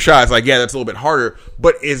 open and get shots. Like yeah, that's a little bit harder.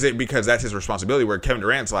 But is it because that's his responsibility? Where Kevin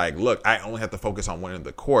Durant's like, look, I only have to focus on winning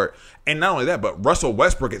the court. And not only that, but Russell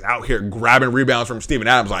Westbrook is out here grabbing rebounds from Steven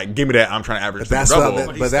Adams. Like, give me that. I'm trying to average That's double.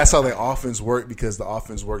 how that's how the offense works because the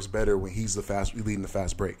offense works better when he's leading the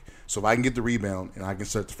fast break. So if I can get the rebound and I can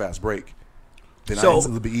start the fast break, then it's a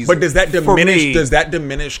little bit easier. But does that diminish? me- Does that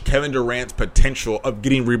diminish Kevin Durant's potential of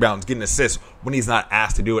getting rebounds, getting assists when he's not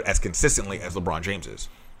asked to do it as consistently as LeBron James is?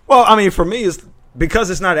 Well, I mean, for me, it's because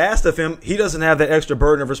it's not asked of him. He doesn't have that extra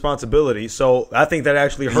burden of responsibility. So I think that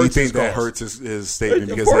actually hurts. you think his that cause. hurts his statement Of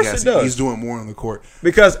because course it does. he's doing more on the court.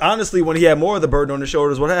 Because honestly, when he had more of the burden on his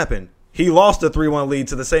shoulders, what happened? He lost a 3-1 lead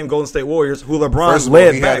to the same Golden State Warriors, who LeBron First of all,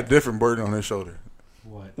 led he had a back. different burden on his shoulder.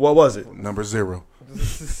 What was it? Number 0.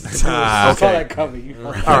 I saw that coming.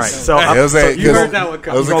 All right, so you heard that one coming.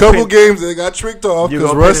 There was a couple games that got tricked off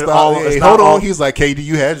because Russ thought, hey, hold on. He's like, KD,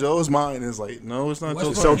 you had Joe, it's mine. And it's like, no, it's not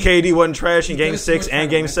Joe's. So KD wasn't trash in Game 6 and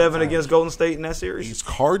Game 7 against Golden State in that series? It's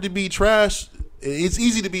hard to be trash. It's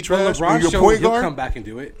easy to be trash LeBron when your point guard come back and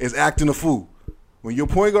do it. Is acting a fool. When your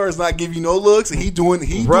point guard is not giving you no looks and he doing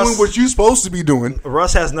what you're supposed to be doing.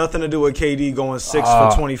 Russ has nothing to do with KD going 6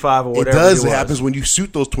 for 25 or whatever. It does. It happens when you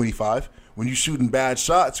shoot those 25. When you're shooting bad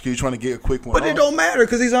shots because you're trying to get a quick one. But it don't matter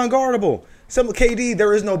because he's unguardable. Some KD,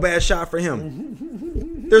 there is no bad shot for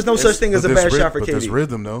him. There's no such thing as a bad shot for KD. There's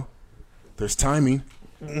rhythm though. There's timing.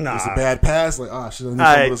 Nah. It's a bad pass. Like, should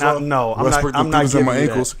I need some of this? No, I'm not giving my you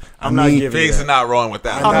ankles. That. I'm not giving Figs is not rolling with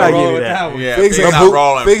that. I'm not giving you that. Yeah, Figs ain't not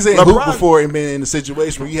rolling. Figs ain't hooped before and been in a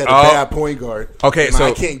situation where you had a bad point guard. Okay, so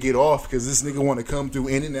I can't get off because this nigga want to come through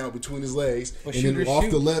in and out between his legs and then off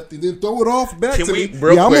the left and then throw it off back to me.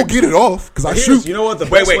 Yeah, I'm gonna get it off because I shoot. You know what?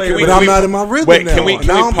 But I'm not in my rhythm now.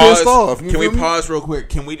 Now I'm pissed off. Can we pause real quick?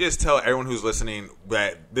 Can we just tell everyone who's listening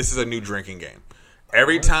that this is a new drinking game?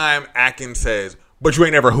 Every time Atkins says, "But you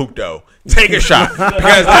ain't never hooped though," take a shot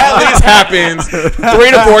because that at least happens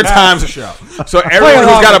 3 to 4 times a show. So everyone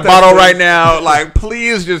who's got a bottle right now, like,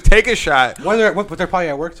 please just take a shot. But they're probably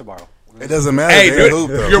at work tomorrow. It doesn't matter. Hey,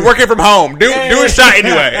 dude, you're working from home. Do a shot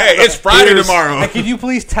anyway. Hey, it's Friday tomorrow. Hey, can you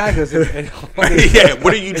please tag us? Yeah,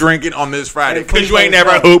 what are you drinking on this Friday? Because you ain't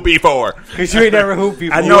never hooped before. Because you ain't never hooped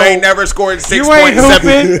before. I know. You ain't never scored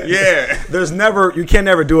 6.7. Yeah. You can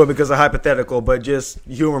never do it because of hypothetical, but just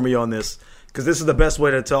humor me on this. Because this is the best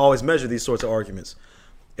way to always measure these sorts of arguments.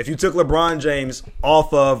 If you took LeBron James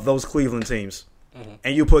off of those Cleveland teams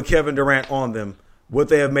and you put Kevin Durant on them, would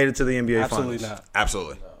they have made it to the NBA Finals? Not.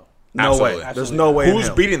 Absolutely. No way. There's no way. Who's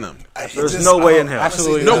beating them? There's no way in hell.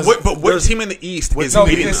 Absolutely. No, but what team in the East is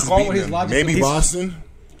beating them? Maybe Boston.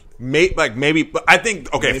 Maybe, but I think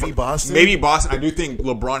maybe Boston. Maybe Boston. I do think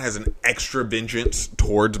LeBron has an extra vengeance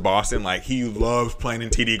towards Boston. Like, he loves playing in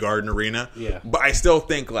TD Garden Arena. Yeah, but I still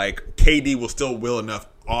think like KD will still will enough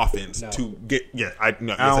offense to get. Yeah, I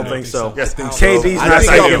don't think so. Yes, KD's not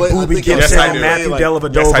taking Booby Gibson, Matthew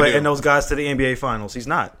Dellavedova, and those guys to the NBA Finals. He's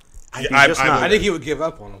not. I think he would give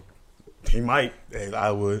up on them. He might. Hey,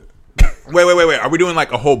 I would. Wait. Are we doing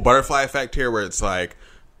like a whole butterfly effect here where it's like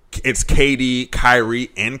it's KD,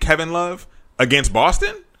 Kyrie, and Kevin Love against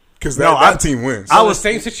Boston? Because that team wins. I was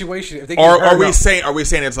same situation. If they are we saying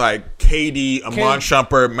it's like KD, Amon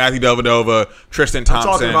Shumpert, Matthew Dellavedova, Tristan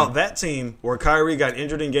Thompson? I'm talking about that team where Kyrie got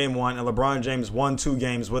injured in Game 1 and LeBron James won 2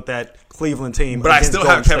 games with that Cleveland team. But I still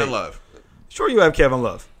have Kevin Love. Sure, you have Kevin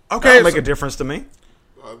Love. Okay, that'll make a difference to me.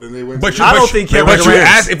 Then they went but I don't think Kevin Durant. You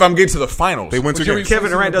asked if I'm getting to the finals. They went to games.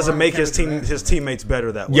 Kevin Durant doesn't make his teammates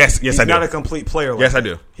better that way. Yes, he's I do. He's not a complete player. Yes, I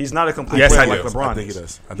do. He's not a complete player like LeBron. I think he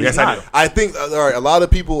does. I do. I think all right. A lot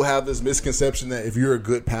of people have this misconception that if you're a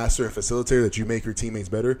good passer and facilitator, that you make your teammates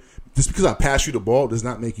better. Just because I pass you the ball does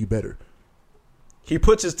not make you better. He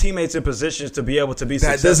puts his teammates in positions to be able to be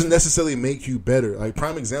successful. That doesn't necessarily make you better. Like,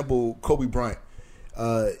 prime example, Kobe Bryant.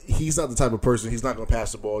 He's not the type of person, he's not going to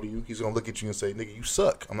pass the ball to you. He's going to look at you and say, nigga, you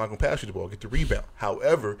suck. I'm not going to pass you the ball. Get the rebound.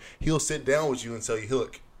 However, he'll sit down with you and tell you,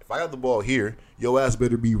 look, if I got the ball here, your ass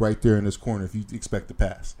better be right there in this corner if you expect to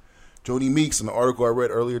pass. Jody Meeks, in the article I read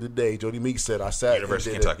earlier today, Jody Meeks said,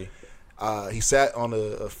 University of Kentucky. He sat on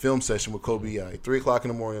a film session with Kobe at 3 o'clock in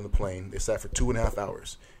the morning on the plane. They sat for 2.5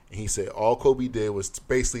 hours. And he said all Kobe did was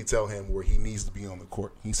basically tell him where he needs to be on the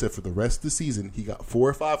court. He said for the rest of the season, he got 4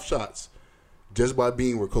 or 5 shots just by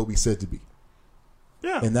being where Kobe said to be.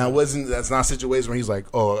 Yeah. And that's not a situation where he's like,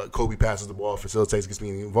 oh, Kobe passes the ball, facilitates, gets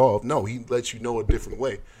me involved. No, he lets you know a different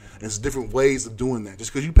way. And there's different ways of doing that.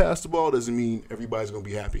 Just because you pass the ball doesn't mean everybody's going to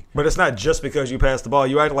be happy. But it's not just because you pass the ball.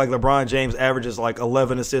 You act like LeBron James averages like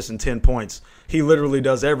 11 assists and 10 points. He literally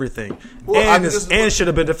does everything. Well, and should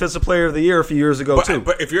have been Defensive Player of the Year a few years ago, too.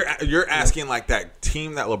 But if you're asking like that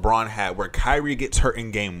team that LeBron had where Kyrie gets hurt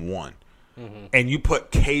in Game 1, and you put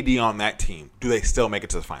KD on that team, do they still make it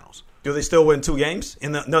to the finals? Do they still win 2 games?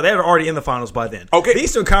 No, they were already in the finals by then. Okay. The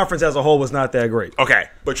Eastern Conference as a whole was not that great. Okay,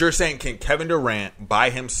 but you're saying can Kevin Durant by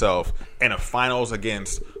himself in a finals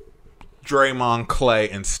against Draymond, Clay,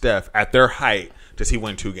 and Steph at their height, does he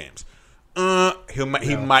win 2 games? He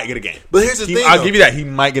might get a game. But here's the thing, I'll give you that. He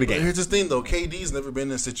might get a game. But here's the thing, though. KD's never been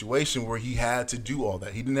in a situation where he had to do all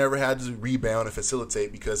that. He never had to rebound and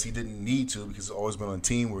facilitate because he didn't need to, because he's always been on a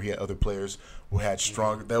team where he had other players who had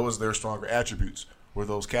stronger. That was their stronger attributes, were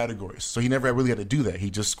those categories. So he never really had to do that. He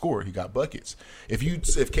just scored. He got buckets. If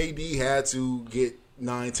KD had to get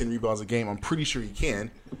 9-10 rebounds a game, I'm pretty sure he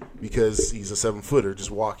can, because he's a 7-footer just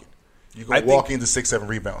walking. You go walk into 6-7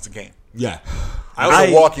 rebounds a game. Yeah, I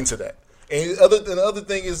was walking to that. And the other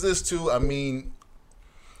thing is this too. I mean,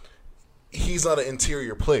 he's not an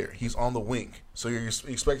interior player. He's on the wing. So you're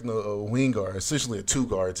expecting a wing guard, essentially a 2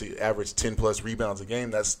 guard, to average 10+ rebounds a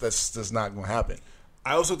game. That's just not going to happen.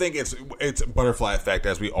 I also think it's a butterfly effect,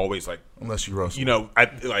 as we always like. Unless you Russell. You know,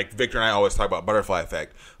 like Victor and I always talk about butterfly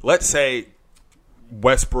effect. Let's say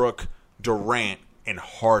Westbrook, Durant, and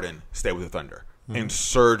Harden stay with the Thunder, and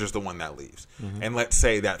Serge is the one that leaves. And let's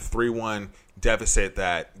say that 3-1 deficit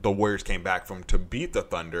that the Warriors came back from to beat the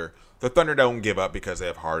Thunder don't give up because they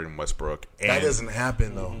have Harden, Westbrook. And that doesn't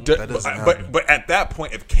happen, though. That doesn't happen. But at that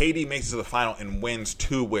point, if KD makes it to the final and wins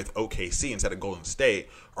 2 with OKC instead of Golden State,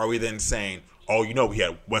 are we then saying, oh, you know, he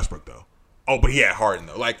had Westbrook, though? Oh, but he had Harden,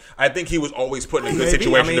 though. Like, I think he was always put in a good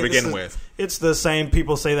situation to begin with. It's the same.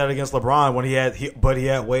 People say that against LeBron when he had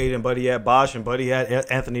Wade and he had Bosh and he had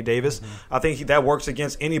Anthony Davis. I think that works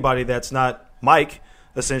against anybody that's not Mike,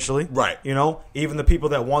 essentially. Right. You know, even the people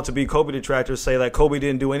that want to be Kobe detractors say that Kobe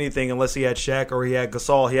didn't do anything unless he had Shaq or he had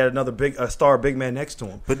Gasol. He had another star big man next to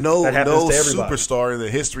him. But no superstar in the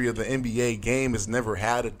history of the NBA game has never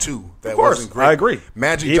had a 2. That of course, wasn't great. I agree.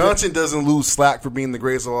 Magic Johnson doesn't lose slack for being the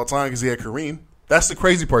greatest of all time because he had Kareem. That's the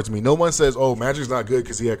crazy part to me. No one says, "Oh, Magic's not good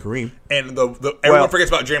because he had Kareem." And everyone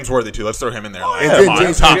forgets about James Worthy too. Let's throw him in there.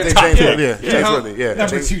 James Worthy.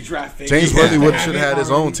 Number 2 draft pick. James Worthy should have had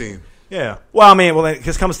his own team. Yeah. Well, I mean, when it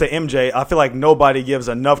comes to MJ, I feel like nobody gives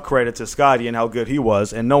enough credit to Scottie and how good he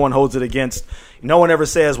was, and no one holds it against. No one ever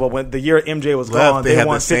says, well, when the year MJ was gone, they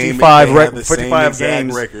won 55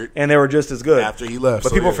 games, record and they were just as good after he left.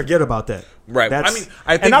 But people forget about that. Right. I think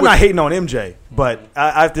and I'm not hating on MJ, but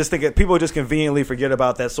I just think people just conveniently forget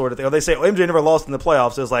about that sort of thing. Or they say, MJ never lost in the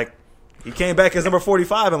playoffs. It's like, he came back as number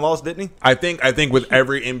 45 and lost, didn't he? I think with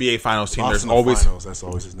every NBA Finals team, there's always finals. That's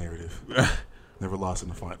always his narrative. Never lost in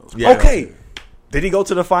the finals. Yeah. Okay. Did he go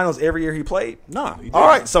to the finals every year he played? No. All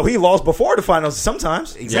right. So he lost before the finals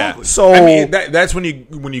sometimes. Exactly. Yeah. So I mean, that's when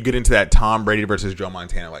you get into that Tom Brady versus Joe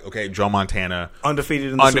Montana. Like, okay, Joe Montana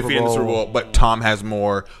undefeated in the Super Bowl, but Tom has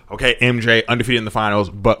more. Okay, MJ undefeated in the finals,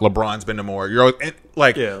 but LeBron's been to more.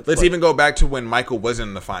 Let's even go back to when Michael wasn't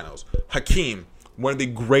in the finals. Hakeem, one of the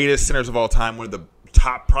greatest centers of all time, one of the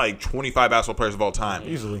top probably 25 basketball players of all time,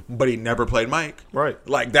 easily, but he never played Mike. Right,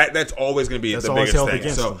 like that's always going to be the biggest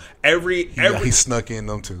thing. So he snuck in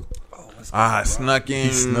them too. Snuck in.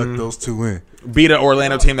 He snuck those 2 in. Beat an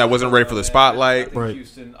Orlando team that wasn't ready for the spotlight.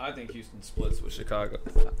 I think Houston splits with Chicago.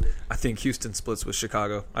 I think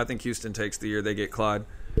Houston takes the year they get Clyde.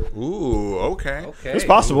 Ooh, okay. It's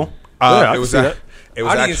possible. It was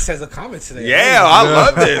audience says a comment today. Yeah, I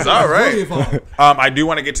love this. All right. I do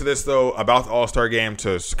want to get to this though about the All-Star game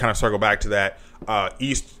to kind of circle back to that.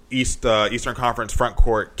 Eastern Conference front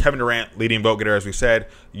court, Kevin Durant leading vote getter, as we said.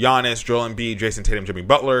 Giannis, Joel Embiid, Jason Tatum, Jimmy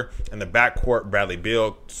Butler. And the backcourt, Bradley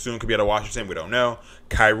Beal, soon could be out of Washington. We don't know.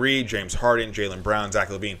 Kyrie, James Harden, Jaylen Brown, Zach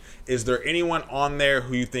LaVine. Is there anyone on there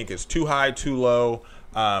who you think is too high, too low?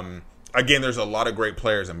 Again, there's a lot of great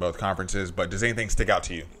players in both conferences, but does anything stick out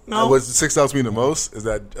to you? No. What sticks out to me the most is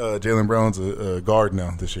that Jaylen Brown's a guard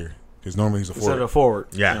now this year, because normally he's a forward. Instead of forward.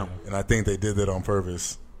 Yeah. And I think they did that on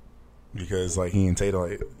purpose because, like, he and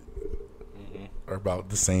Tatum are about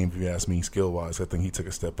the same, if you ask me, skill-wise. I think he took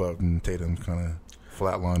a step up, and Tatum kind of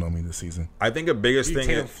flatlined on me this season. I think a biggest thing.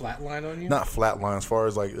 Tatum flatline on you? Not flatline, as far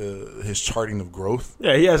as like his charting of growth.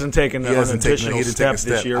 Yeah, he hasn't taken an additional step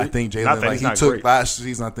this year. I think Jaylen, he took last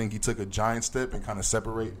season. I think he took a giant step and kind of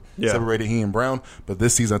separated he and Brown. But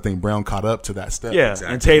this season, I think Brown caught up to that step. Yeah,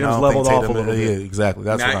 exactly. And Tatum's leveled off a little bit. Yeah, exactly.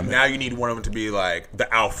 That's what I meant. Now you need one of them to be like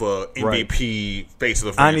the alpha MVP face of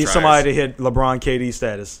the franchise. I need somebody to hit LeBron KD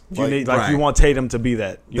status. You want Tatum to be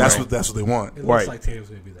that. That's what they want. It looks like Tatum's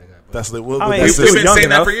going to be that guy. That's what they will. We've been saying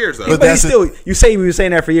that for years, though. But you say we were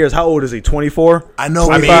saying that for years. How old is he? 24. I know.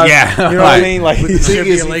 25? Yeah. You know what I mean? Like, the thing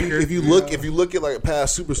is, if you look at like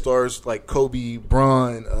past superstars like Kobe,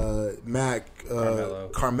 Bron, Mac,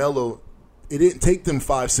 Carmelo, it didn't take them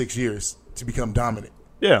 5-6 years to become dominant.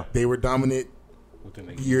 Yeah, they were dominant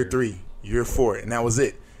year 3, year 4, and that was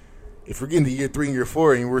it. If we're getting to year 3 and year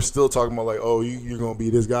 4, and we're still talking about like, oh, you're going to be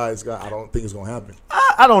this guy, I don't think it's going to happen.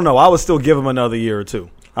 I don't know. I would still give him another year or two.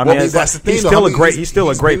 I mean, that's the thing. He's still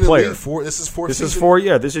a great player. This is 4. This is 4.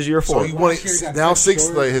 Yeah, this is year 4. So he won now 6,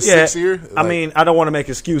 like his 6th year. I mean, I don't want to make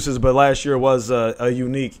excuses, but last year was a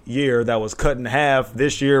unique year that was cut in half.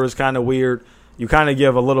 This year was kind of weird. You kind of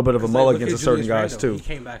give a little bit of a mulligan to certain guys too. He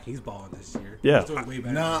came back. He's balling this year. Yeah.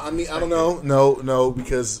 Nah, I mean, I don't know. No,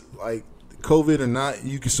 because like COVID or not,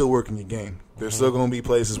 you can still work on your game. There's still going to be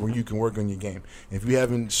places where you can work on your game. If you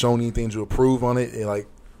haven't shown anything to improve on it,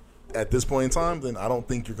 at this point in time, then I don't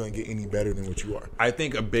think you're going to get any better than what you are. I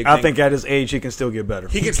think I think at his age, he can still get better.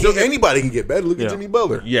 He can still anybody can get better. Look at Jimmy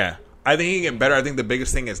Butler. Yeah. I think he can get better. I think the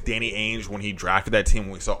biggest thing is Danny Ainge, when he drafted that team,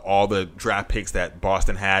 when we saw all the draft picks that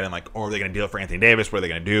Boston had and, like, are they going to deal for Anthony Davis? What are they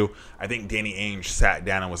going to do? I think Danny Ainge sat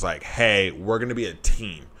down and was like, hey, we're going to be a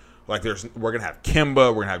team. Like, we're going to have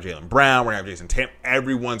Kimba, we're going to have Jaylen Brown, we're going to have Jason Tatum.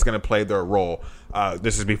 Everyone's going to play their role.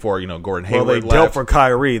 This is before, Gordon Hayward left. Dealt for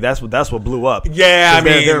Kyrie. That's what blew up. Yeah, I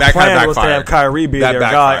mean, their that plan kind of was to have Kyrie be their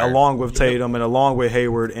guy along with Tatum and along with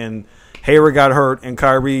Hayward. And Hayward got hurt, and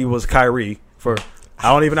Kyrie was Kyrie for. I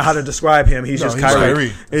don't even know how to describe him. He's just Kyrie.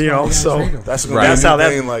 So that's how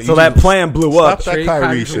that. So that plan blew up. Stop that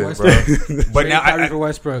Kyrie shit, bro. But now, for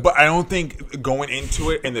Westbrook. But I don't think going into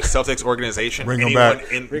it in the Celtics organization, anyone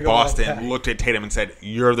in Boston looked at Tatum and said,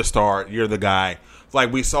 "You're the star. You're the guy."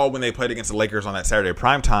 Like we saw when they played against the Lakers on that Saturday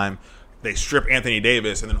primetime, they strip Anthony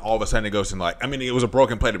Davis, and then all of a sudden it goes and it was a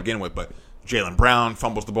broken play to begin with, but Jaylen Brown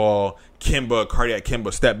fumbles the ball, cardiac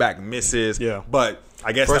Kimba step back misses. Yeah, but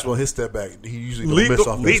I guess first of all, his step back, he usually don't miss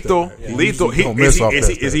off lethal.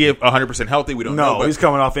 Is he 100% healthy? We don't know. No, he's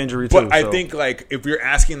coming off injury too. But I think if you're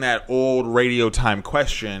asking that old radio time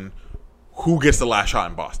question, who gets the last shot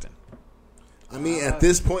in Boston? I mean, at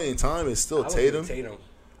this point in time, it's still Tatum.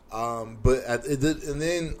 But and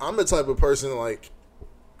then I'm the type of person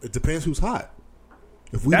it depends who's hot.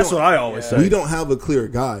 That's what I always say. We don't have a clear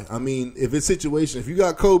guy. I mean, if you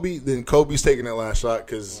got Kobe, then Kobe's taking that last shot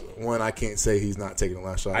because I can't say he's not taking the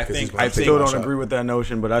last shot. I still don't agree with that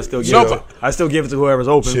notion, but I still give it to whoever's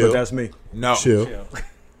open. But that's me. No, chill.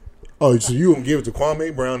 Oh, so you gonna give it to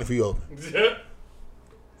Kwame Brown if he open?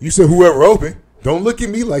 You said whoever open. Don't look at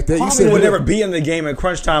me like that. You said would never be in the game at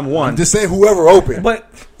crunch time one. I'm just saying whoever open.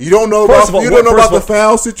 But you don't know about the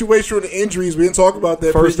foul situation or the injuries. We didn't talk about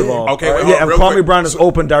that. First of all, okay. If Kwame Brown is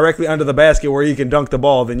open directly under the basket where he can dunk the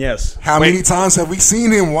ball, then yes. How many times have we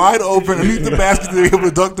seen him wide open underneath the basket to be able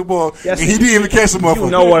to dunk the ball, and he didn't even catch the motherfucker? You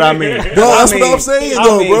know what I mean? No, that's what I'm saying,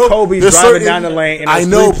 though, bro. Kobe's driving down the lane,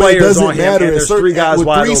 and there's three players on him, and there's three guys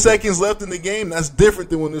wide open. With 3 seconds left in the game, that's different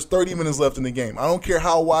than when there's 30 minutes left in the game. I don't care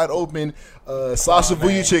how wide open Sasha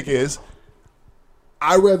Vujacic is.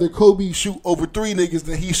 I'd rather Kobe shoot over 3 niggas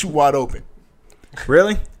than he shoot wide open.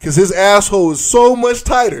 Really? Because his asshole is so much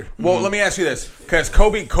tighter. Well, let me ask you this: because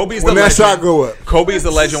Kobe's the legend. When that shot go up, Kobe's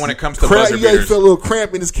the legend when it comes to buzzer beaters. He felt a little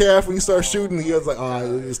cramp in his calf when he started shooting. He was like,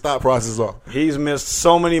 his thought process off. He's missed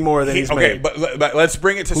so many more than he's made. But let's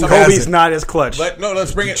bring it to something. Kobe's not as clutch.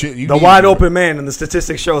 Let's bring it. The wide open man, and the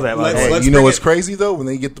statistics show that. You know what's crazy though? When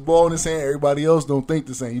they get the ball in his hand, everybody else don't think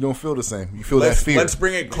the same. You don't feel the same. You feel that fear. Let's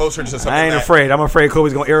bring it closer to something. I ain't afraid. I'm afraid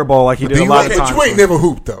Kobe's gonna airball like he did a lot of times. But you ain't never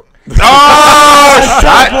hooped though. Oh,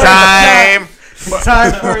 shot time!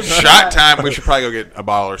 Shot time. We should probably go get a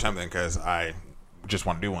bottle or something because I just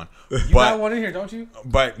want to do one. You got one in here, don't you?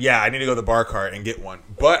 But yeah, I need to go to the bar cart and get one.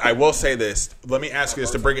 But I will say this: let me ask you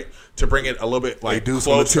this to bring it a little bit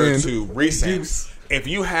closer to recent. If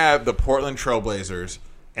you have the Portland Trailblazers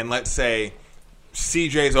and let's say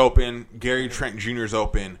CJ's open, Gary Trent Jr.'s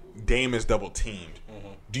open, Dame is double teamed,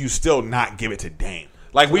 do you still not give it to Dame?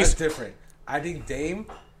 That's different. I think Dame.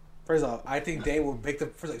 First off, I think Dame will make the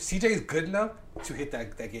first. CJ is good enough to hit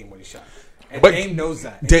that game-winning shot, and Dame knows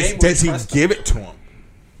that. Does he give it to him?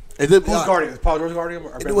 Who's guarding him? Paul George guarding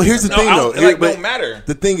him? Well, here's the thing, though. It don't matter.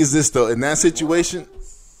 The thing is this, though. In that situation,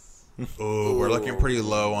 we're looking pretty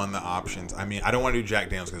low on the options. I mean, I don't want to do Jack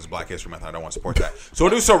Daniels because it's Black History Month. I don't want to support that. So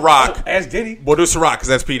we'll do Ciroc. As Diddy. We'll do Ciroc because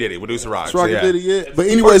that's P. Diddy. We'll do Ciroc. Ciroc Diddy, yeah. But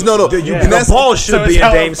anyways, no. The ball should be in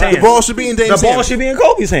Dame's hands. The ball should be in Dame's hands. The ball should be in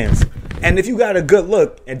Kobe's hands. And if you got a good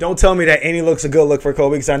look, and don't tell me that any look's a good look for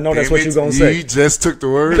Kobe, because I know that's what you're going to say. You just took the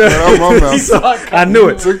words out of my mouth. I knew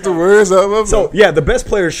it. Took the words out of my mouth. So, yeah, the best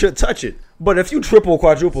players should touch it. But if you triple,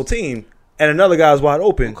 quadruple team, and another guy's wide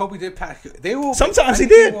open. Kobe did pass. Sometimes he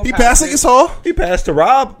did. He passed to Gasol. He passed to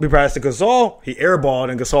Rob. He passed to Gasol. He airballed,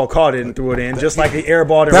 and Gasol caught it and threw it in, just like he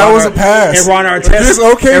airballed. And that was a pass. And Ron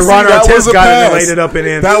Artest got it and laid it up and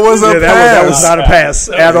in. That was a pass. That was not a pass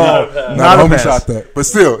at all. Not a pass. Shot that. But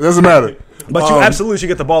still, it doesn't matter. But you absolutely should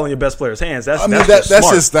get the ball in your best player's hands. That's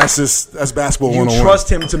basketball. You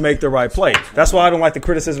trust him to make the right play. That's why I don't like the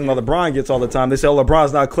criticism that LeBron gets all the time. They say,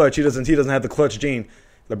 LeBron's not clutch. He doesn't have the clutch gene.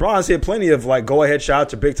 LeBron's hit plenty of go ahead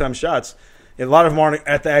shots or big time shots. And a lot of them aren't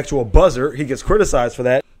at the actual buzzer. He gets criticized for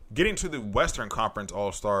that. Getting to the Western Conference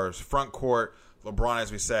All-Stars, front court, LeBron, as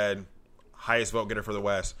we said, highest vote getter for the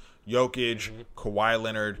West. Jokic, Kawhi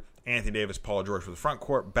Leonard, Anthony Davis, Paul George for the front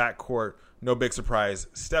court. Back court, no big surprise.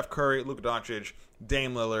 Steph Curry, Luka Doncic,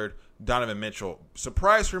 Dame Lillard, Donovan Mitchell.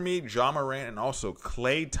 Surprise for me, Ja Morant and also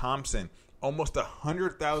Klay Thompson almost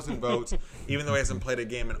 100,000 votes, even though he hasn't played a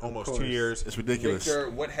game in almost 2 years. It's ridiculous. Victor,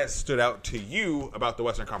 what has stood out to you about the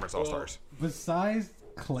Western Conference All-Stars? Besides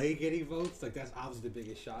Clay getting votes, like that's obviously the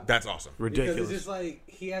biggest shot. That's awesome. Ridiculous. Because it's just like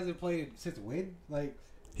he hasn't played since when? Like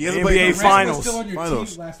He hasn't NBA played Finals. Still on your Finals.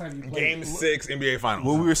 team last time you played. Game 6 NBA Finals.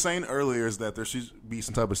 What we were saying earlier is that there should be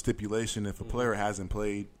some type of stipulation if a player hasn't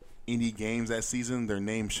played any games that season, their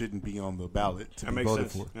name shouldn't be on the ballot to That be makes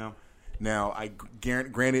voted sense. for. Yeah. Now,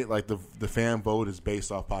 granted, like the fan vote is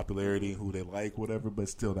based off popularity, who they like, whatever, but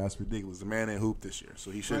still, that's ridiculous. The man ain't hooped this year,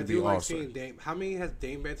 so he shouldn't be All-Star. Dame. How many has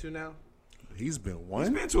Dame been to now? He's been one.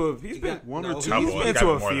 He's been to a few. He's He's been Couple. to a He's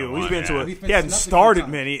got more few. than He's one, been to yeah. a. He's been He hasn't snubbed a few started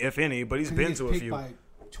times. many, if any, but he's been to a few. By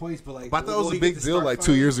choice, but like. But I thought it was will a he big get the deal. start Like 2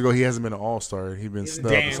 finally? years ago, he hasn't been an All-Star. He's been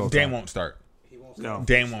snubbed this whole Dame time. won't start. He won't No. start.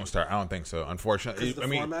 Dame won't start. I don't think so. Unfortunately, Because of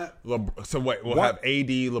the format? So wait, we'll have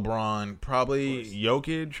AD, LeBron, probably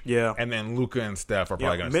Jokic, Yeah. and then Luka and Steph are probably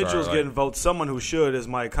Yeah, going to start. Mitchell's like- getting votes. Someone who should is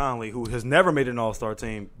Mike Conley, who has never made an All-Star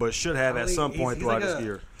team, but should have at Conley, some point he's throughout like his a-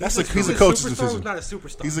 year. He's a coach's superstar decision. who's not a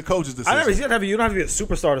superstar. He's a coach's decision. I never. You don't have to be a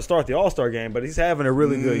superstar to start the All-Star game, but he's having a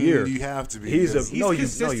really good year. You have to be. He's yes. a no. You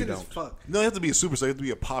consistent as don't. fuck. No, you have to be a superstar. You have to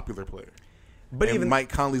be a popular player. But And even Mike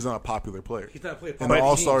Conley's not a popular player. He's not playing. And the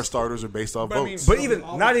All-Star starters are based off But I mean, votes. But even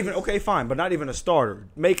not even okay, fine, but not even a starter.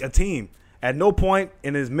 Make a team. At no point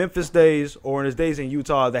in his Memphis days or in his days in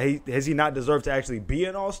Utah that he not deserved to actually be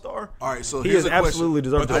an All-Star. All right, so he here's has a question. absolutely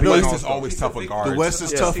deserved But to the be an West is All-Star. always tough with guards. The West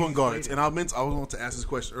is Yeah. tough on guards, and I wanted to ask this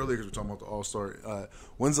question earlier because we're talking about the All-Star.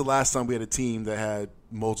 When's the last time we had a team that had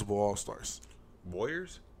multiple All-Stars?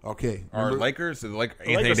 Warriors Okay, or remember- Lakers? Like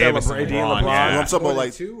Anthony Lakers Davis have and AD and LeBron. LeBron. Yeah. I'm talking about More than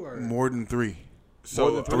like two, or- more than three.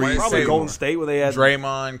 So three, Probably say Golden more. State where they had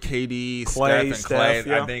Draymond, KD, Clay, Steph, and Clay. Steph,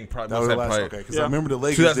 yeah. I think probably That was most the had last. played. Okay, because Yeah. I remember the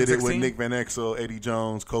Lakers did it 2016? with Nick Van Exel, Eddie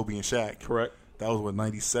Jones, Kobe, and Shaq. correct. That was what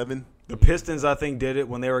 97. The Pistons, I think, did it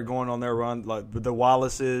when they were going on their run, like the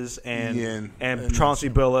Wallaces and Yeah, and Chauncey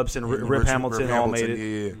Billups and Rip Hamilton all made it.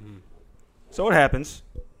 Yeah. So it happens.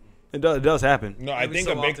 It does happen. No, I Every think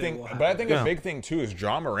so a big often thing, it will but I think a happen. big thing too is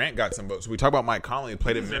John Morant got some votes. So we talk about Mike Conley,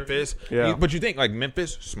 played in Memphis. Yeah. But you think like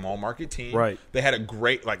Memphis, small market team, Right. They had a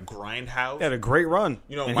great like grindhouse. He had a great run.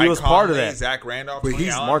 You know, and Mike he was Conley, part of that. Zach Randolph, But Tony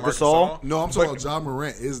he's Allen, Marc Gasol. No, I'm talking about John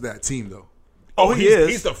Morant is that team though. Oh, he is.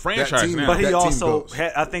 He's the franchise team- now. But he that team also goes.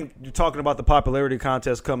 had, I think you're talking about the popularity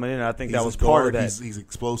contest coming in. I think that He's was a part of guard, that. He's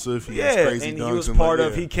explosive. He Yeah, has crazy and dunks he was and part like,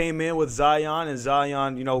 of. yeah. He came in with Zion, and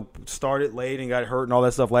Zion, started late and got hurt and all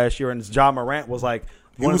that stuff last year. And John Morant was like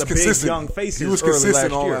one was of the big consistent. young faces. He was early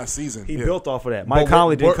consistent last all year. last season, He yeah. built off of that. But Mike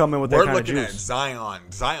Conley didn't come in with that we're kind of looking at juice. Zion.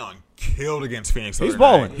 Zion killed against Phoenix. the He's other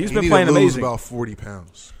balling. night. He's He been need playing to lose amazing. about 40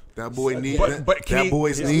 pounds. That boy need but can that he-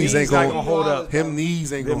 boy's his knees ain't not gonna gonna hold up. Him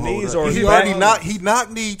knees ain't The gonna knees hold or up. his He already back- knocked. He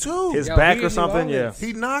knocked knee too. His Yo, back he or in something. New Yeah, Orleans.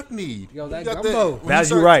 He knocked knee. Yo, that He got gumbo. when he that's started-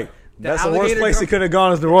 you're right. That's the worst alligator place he gum- could have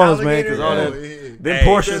gone is New Orleans, man. alligator Because all gum. that, yeah. them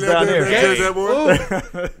Porsches down there. Hey. That boy.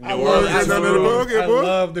 I New love, Orleans, I New Orleans, love, I boy.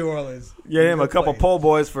 love New Orleans. Yeah, him a couple po'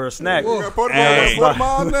 boys for a snack. Yeah, put Hey. them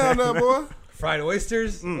all down there, boy. Fried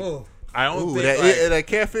oysters. Oh, I don't Ooh, think that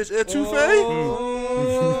catfish etouffee.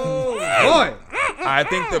 boy. I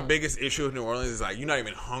think the biggest issue with New Orleans is like you're not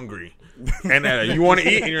even hungry, and you want to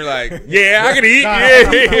eat, and you're like, yeah, I can eat.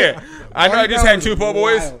 Yeah. I know. I just had two po'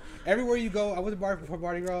 boys. Wild. Everywhere you go, I went to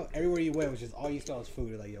Mardi Gras. Everywhere you went was just all you saw was food.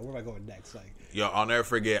 You're like, yo, where am I going next? Like, Yo, I'll never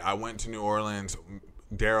forget. I went to New Orleans.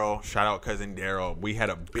 Daryl, shout out cousin Daryl. We had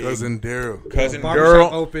a big Cousin Daryl. cousin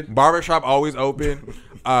Barbershop Daryl open. Barbershop always open.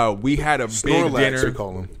 We had a big Snorlax, dinner. we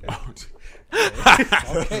call him.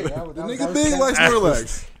 okay, The nigga big like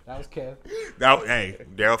Snorlax. That was Kev. Hey,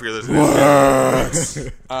 Daryl, if you're listening, we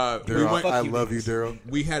Daryl, went. I love you, Daryl.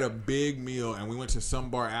 We had a big meal, and we went to some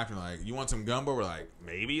bar after. Like, you want some gumbo? We're like,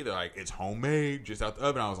 maybe. They're like, it's homemade, just out the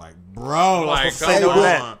oven. I was like, bro, like, come Hey,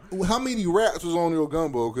 on. how many rats was on your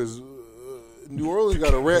gumbo? Because New Orleans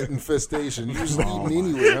got a rat infestation. You just eating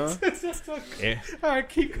anyway, huh? Yeah. All right,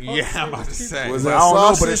 keep going. Yeah, I'm about to say. Was I that don't know,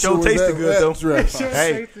 but sausage it sure or was tasted that good, rat though. trap?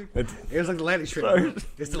 Hey, It was like the landing shrimp.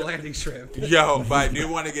 It's the landing shrimp. Yo, but I do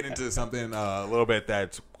want to get into something a little bit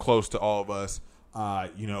that's close to all of us.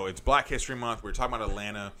 It's Black History Month. We're talking about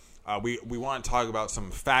Atlanta. We want to talk about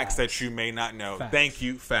some facts that you may not know. Facts. Thank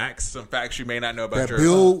you, facts. Some facts you may not know about That your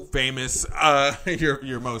Bill- famous,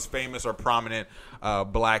 your most famous or prominent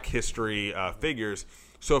Black history figures.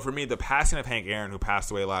 So for me, the passing of Hank Aaron, who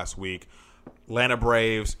passed away last week, Atlanta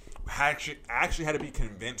Braves actually had to be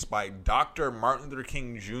convinced by Dr. Martin Luther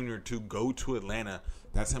King Jr. to go to Atlanta.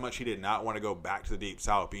 That's how much he did not want to go back to the Deep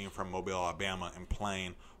South, being from Mobile, Alabama, and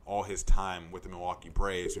playing all his time with the Milwaukee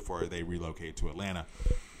Braves before they relocated to Atlanta.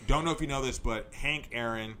 Don't know if you know this, but Hank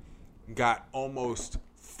Aaron got almost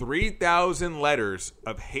 3,000 letters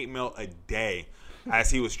of hate mail a day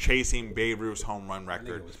as he was chasing Babe Ruth's home run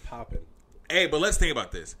record. It was popping. Hey, but let's think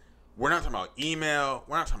about this. We're not talking about email.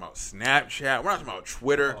 We're not talking about Snapchat. We're not talking about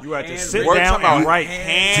Twitter. You have to Handwritten. sit We're down talking and about write.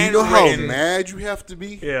 Do you know how handwritten. mad you have to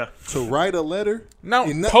be to write a letter? No,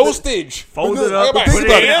 And that- postage. Fold But it up, but put think it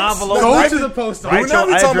about in it. an envelope. No, Go I to the think- post We're Write office. not even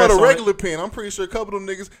your talking about address a on regular pen. I'm pretty sure a couple of them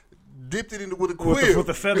niggas dipped it into with a quill. with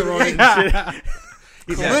the feather on it and shit.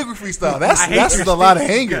 Calligraphy style. I That's hate that's your a lot of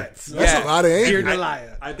stinking anger. guts. That's Yeah. a lot of Dear anger.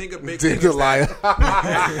 Delia. I think a big Dear thing is that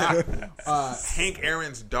Delia. Hank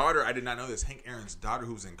Aaron's daughter, I did not know this, Hank Aaron's daughter,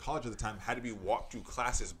 who was in college at the time, had to be walked through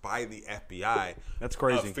classes by the FBI. That's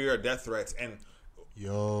crazy. Fear of death threats. And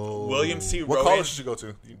Yo. William C. What Rodin- college did you go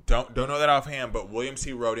to? don't know that offhand, but William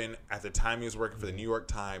C. Rodin, at the time he was working for the New York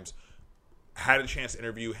Times, had a chance to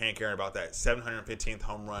interview Hank Aaron about that 715th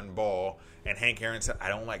home run ball, and Hank Aaron said, I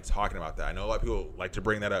don't like talking about that. I know a lot of people like to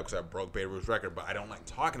bring that up because I broke Babe Ruth's record, but I don't like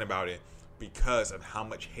talking about it because of how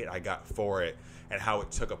much hate I got for it and how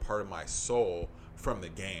it took a part of my soul from the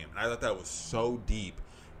game. And I thought that was so deep,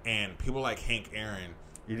 and people like Hank Aaron,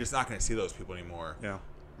 you're just not going to see those people anymore. Yeah.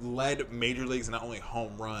 Led major leagues in not only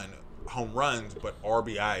home runs, but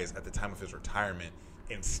RBIs at the time of his retirement,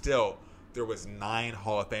 and still there was 9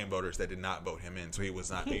 Hall of Fame voters that did not vote him in, so he was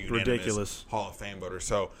not a unanimous Ridiculous. Hall of Fame voter.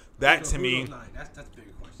 So that to me, That's a bigger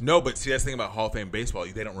question. no, but see, that's the thing about Hall of Fame baseball.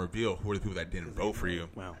 They don't reveal who are the people that didn't vote for you.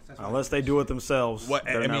 Wow. Unless they do it themselves. What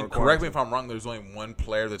they're I not mean, required correct me to. if I'm wrong. There's only one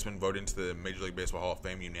player that's been voted into the Major League Baseball Hall of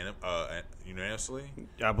Fame unanimously.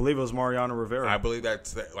 I believe it was Mariano Rivera. I believe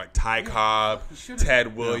that's like Ty Cobb, he should've.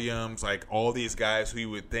 Ted Williams, like all these guys who you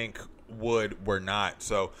would think were not.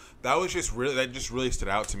 So that just really stood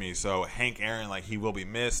out to me. So Hank Aaron, like, he will be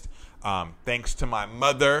missed. Thanks to my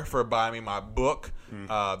mother for buying me my book,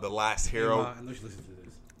 The Last Hero. I know she listens to this.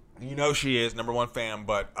 You know she is #1 fan,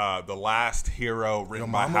 but The Last Hero, written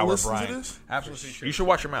Your by mama Howard listens to Bryant. this? Absolutely, you should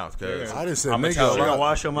watch your mouth. Cause I didn't say I'm gonna nigga tell a You're lot. going to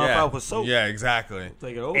wash your mouth yeah, out with soap. Yeah, exactly.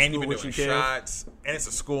 Take it old And you've school been with doing you, Kev. shots, and it's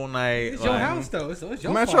a school night. It's your house, though. So it's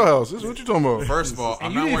your I'm at fault. your house. This is what you talking about. First of all, And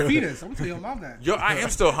I'm you not didn't wearing. feed us. I'm going to tell your mom that. Yo, I am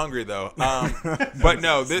still hungry though. But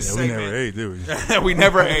no, this Yeah, we segment never ate, did we? we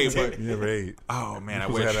never ate. But We never ate. oh man, I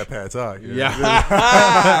We wish. had that pad thai.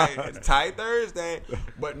 Yeah, it's Thai Thursday.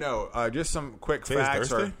 But no, just some quick Today's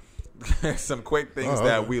facts or some quick things Oh,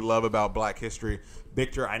 that okay. we love about Black history.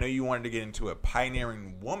 Victor, I know you wanted to get into a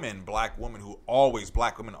pioneering woman, black woman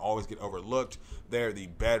black women always get overlooked. They're the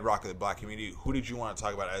bedrock of the black community. Who did you want to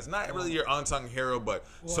talk about as not really your unsung hero, but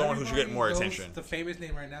someone who should get more Everybody knows attention? The famous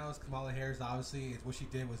name right now is Kamala Harris. Obviously, what she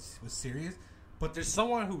did was serious. But there's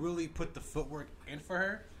someone who really put the footwork in for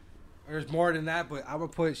her. There's more than that, but I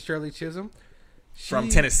would put Shirley Chisholm. From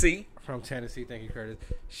Tennessee. From Tennessee, thank you, Curtis.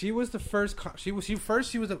 She was the first. She was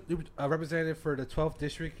a representative for the 12th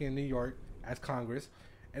district in New York as Congress,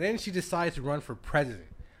 and then she decided to run for president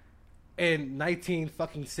in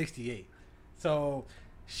 1968. So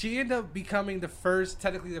she ended up becoming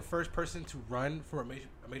technically the first person to run for a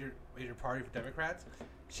major party for Democrats.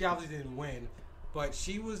 She obviously didn't win, but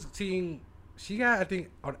she got, I think,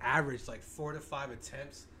 on average like 4 to 5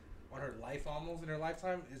 attempts on her life almost in her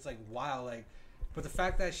lifetime. It's like wild, like. But the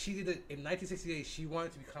fact that she did it in 1968, she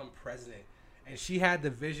wanted to become president, and she had the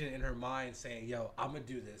vision in her mind saying, "Yo, I'm gonna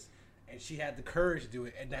do this," and she had the courage to do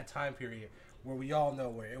it in that time period where we all know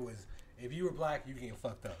where it was. If you were black, you getting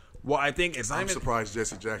fucked up. Well, I think it's not I'm even. surprised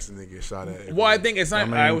Jesse Jackson didn't get shot at. Well, I think it's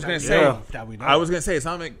not. I was gonna say. yeah. That we know. I was gonna say it's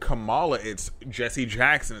not like Kamala. It's Jesse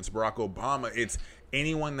Jackson. It's Barack Obama. It's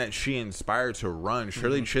anyone that she inspired to run.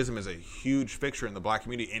 Shirley Chisholm is a huge fixture in the black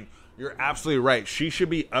community, and you're absolutely right. She should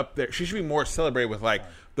be up there. She should be more celebrated with like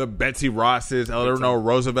the Betsy Rosses, Eleanor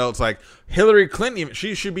Roosevelt's, like Hillary Clinton. Even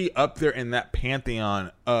she should be up there in that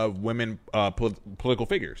pantheon of women political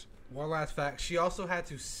figures. One last fact: she also had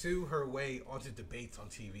to sue her way onto debates on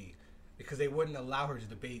TV because they wouldn't allow her to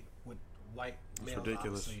debate with white males.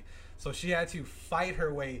 ridiculous. Obviously. So she had to fight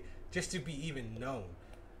her way just to be even known.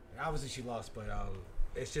 And obviously, she lost, but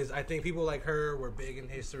it's just I think people like her were big in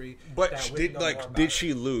history. But that she wouldn't did know more about did it.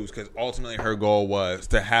 she lose? Because ultimately her goal was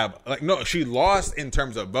to have no. She lost in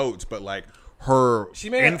terms of votes, but like her She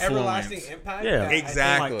made an influence. everlasting impact. Yeah. that I think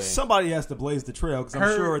Exactly. Like, somebody has to blaze the trail because I'm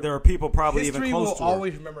Her sure there are people probably even History close will to her.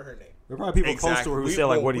 always remember her name. There are probably people close to her who say,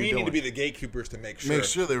 like, what are you We doing? need to be the gatekeepers to make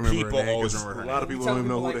sure they remember people her name, always 'cause remember her a lot of name. people don't even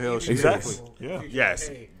know who the hell she Exactly. is. Yeah. Yes.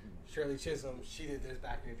 Hey, Shirley Chisholm, she did this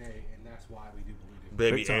back in the day, and that's why we do believe it.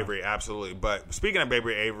 Baby Big time. Avery, absolutely. But speaking of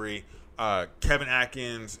Baby Avery, Kevin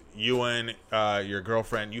Atkins, Ewan, your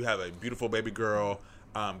girlfriend, you have a beautiful baby girl.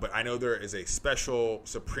 But I know there is a special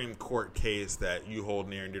Supreme Court case that you hold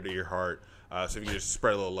near and dear to your heart. So if you could just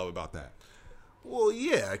spread a little love about that. Well,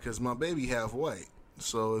 yeah, because my baby half white.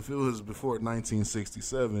 So if it was before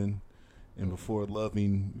 1967 and before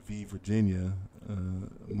Loving v. Virginia,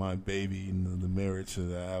 my baby and the marriage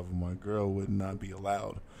that I have with my girl would not be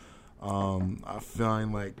allowed. I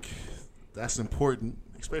find like that's important,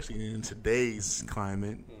 especially in today's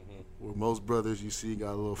climate, where most brothers you see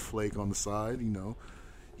got a little flake on the side. You know,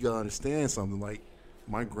 you gotta understand something. Like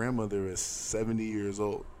my grandmother is 70 years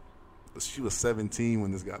old. She was 17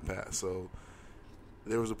 when this got passed. So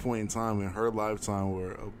there was a point in time in her lifetime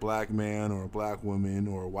where a black man or a black woman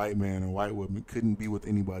or a white man or white woman couldn't be with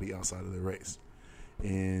anybody outside of their race.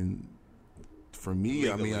 And for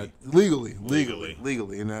me, legally. I mean,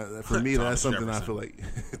 legally. And for me, that's something Jefferson. I feel like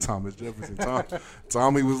Thomas Jefferson.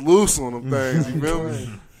 Tommy was loose on them things. You feel me?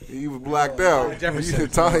 He was blacked out. Jefferson.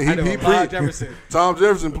 Tom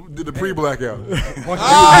Jefferson did the pre-blackout. He was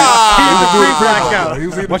the pre-blackout. He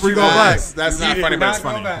was in the Once you go black. That's not funny, but it's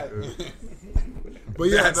funny. But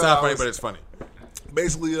yeah, that's not funny, but it's funny.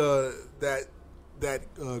 Basically, that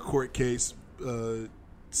court case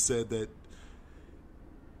said that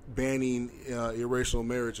banning interracial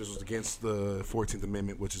marriages was against the 14th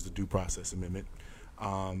Amendment, which is the Due Process Amendment.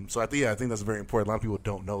 So I think that's very important. A lot of people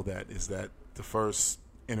don't know that is that the first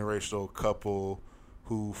interracial couple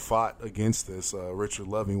who fought against this, Richard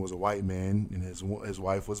Loving, was a white man and his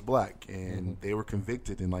wife was black, and they were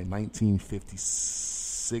convicted in like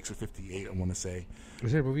 1956 or 58, I want to say.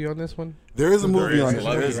 Is there a movie on this one? There is a movie on this.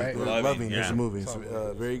 Loving, there's a movie. It's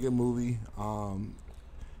a very good movie.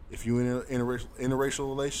 If you're in an interracial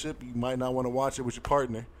relationship, you might not want to watch it with your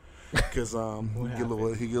partner because he get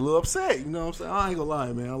a little upset. You know what I'm saying? I ain't gonna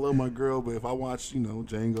lie, man. I love my girl, but if I watch,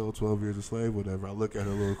 Django, 12 Years a Slave, whatever, I look at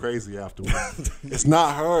her a little crazy afterwards. It's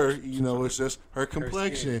not her, it's just her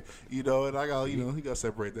complexion, and I got, you got to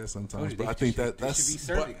separate that sometimes. But I think that's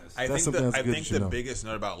something that's good. I think the biggest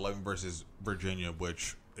note about Loving versus Virginia,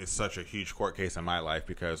 which is such a huge court case in my life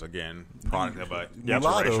because, again, product of an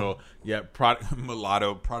interracial, product of an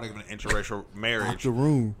interracial marriage. Out the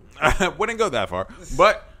room. Wouldn't go that far,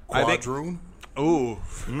 but Quadroon. Ooh,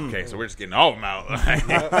 okay, so we're just getting all of them out.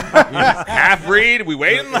 Half breed, we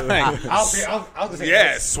wait in line. I'll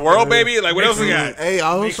swirl baby. Like what else we got? Hey,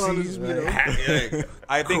 I was trying to,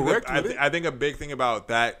 I think a big thing about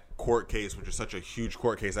that court case, which is such a huge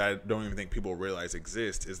court case, I don't even think people realize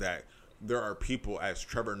exists, is that there are people, as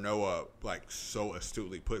Trevor Noah so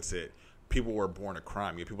astutely puts it, people were born a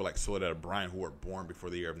crime. You have people like Soledad O'Brien who were born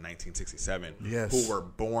before the year of 1967. Yes. Who were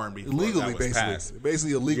born before illegally, that was passed.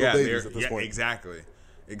 Basically illegal babies at this point. Exactly.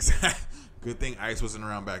 Good thing ICE wasn't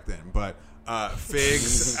around back then. But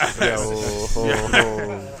Figs.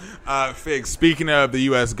 Figs, speaking of the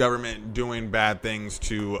U.S. government doing bad things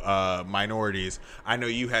to minorities, I know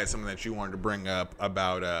you had something that you wanted to bring up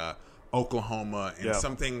about Oklahoma and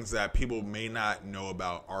some things that people may not know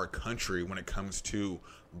about our country when it comes to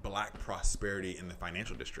black prosperity in the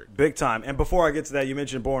financial district. Big time. And before I get to that, you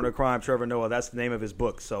mentioned Born to Crime, Trevor Noah. That's the name of his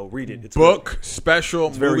book, so read it. It's book, special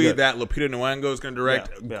movie that Lupita Nyong'o is going to direct.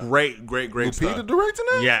 Yeah. Great Lupita stuff. directing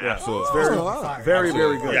it? Yeah, absolutely. It's very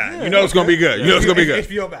good. Yeah, you know it's going to be good.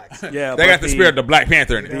 HBO Max. Yeah, they got the spirit of the Black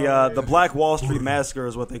Panther in it. The Black Wall Street Massacre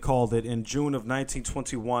is what they called it in June of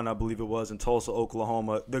 1921, I believe it was, in Tulsa,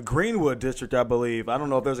 Oklahoma. The Greenwood District, I believe. I don't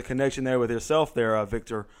know if there's a connection there with yourself there,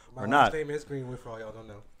 Victor, or not. My name is Greenwood, for all y'all don't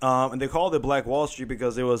know. And they called it Black Wall Street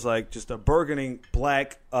because it was like just a burgeoning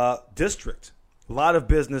black district. A lot of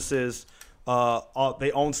businesses,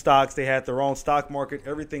 they owned stocks. They had their own stock market.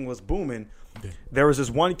 Everything was booming. Yeah. There was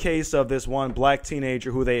this one case of this one black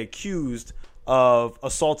teenager who they accused of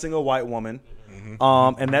assaulting a white woman.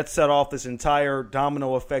 Mm-hmm. And that set off this entire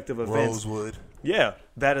domino effect of events. Rosewood. Yeah,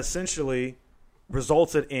 that essentially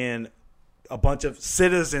resulted in a bunch of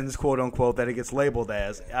citizens, quote unquote, that it gets labeled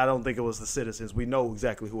as. I don't think it was the citizens. We know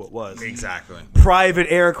exactly who it was. Exactly. Private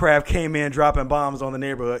aircraft came in dropping bombs on the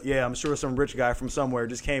neighborhood. Yeah, I'm sure some rich guy from somewhere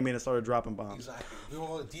just came in and started dropping bombs. Exactly. We don't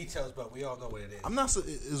know the details, but we all know what it is. I'm not.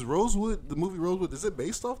 Is Rosewood, the movie Rosewood, is it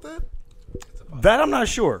based off that? That I'm not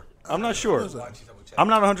sure. I'm not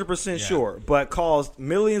 100% sure, but caused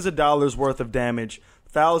millions of dollars worth of damage,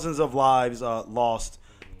 thousands of lives lost.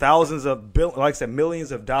 Thousands of, like I said,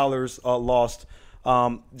 millions of dollars lost.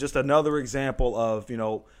 Just another example of,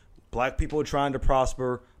 black people trying to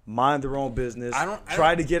prosper, mind their own business,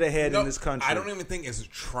 try to get ahead in this country. I don't even think it's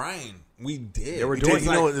trying. We did. They were doing.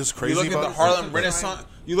 You know what is crazy? You look at the Harlem Renaissance.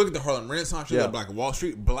 You look at the Harlem Renaissance. You look at Black Wall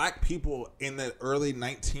Street. Black people in the early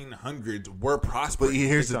 1900s were prospering. But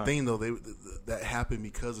here's the thing, though, that happened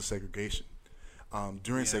because of segregation.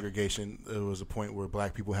 During segregation, there was a point where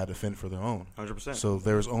black people had to fend for their own. 100%. So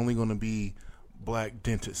there's only going to be black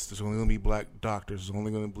dentists. There's only going to be black doctors. There's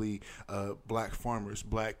only going to be black farmers,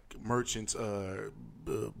 black merchants,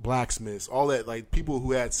 blacksmiths, all that. Like people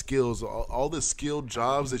who had skills, all the skilled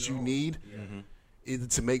jobs that you need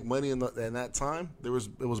to make money in that time. It was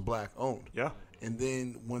black owned. Yeah. And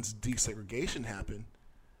then once desegregation happened,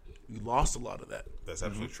 you lost a lot of that. That's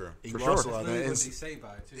absolutely true. You lost a lot of that. What they say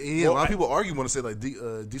by it, too. Yeah, a lot of people want to say like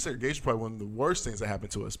desegregation is probably one of the worst things that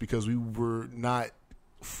happened to us because we were not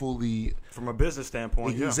fully, from a business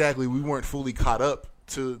standpoint, exactly. We weren't fully caught up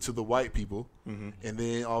to the white people, and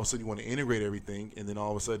then all of a sudden you want to integrate everything, and then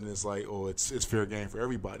all of a sudden it's like, oh, it's fair game for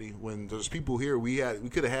everybody. When there's people here, we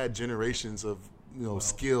could have had generations of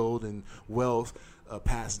skilled and wealth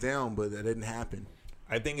passed down, but that didn't happen.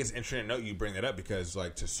 I think it's interesting to note you bring that up because,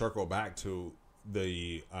 like, to circle back to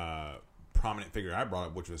the prominent figure I brought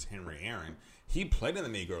up, which was Henry Aaron, he played in the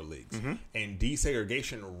Negro Leagues, and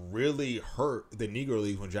desegregation really hurt the Negro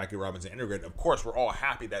Leagues when Jackie Robinson integrated. Of course, we're all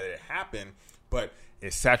happy that it happened, but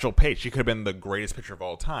it's Satchel Paige. She could have been the greatest pitcher of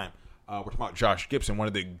all time. We're talking about Josh Gibson, one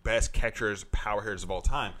of the best catchers, power hitters of all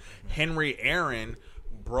time. Henry Aaron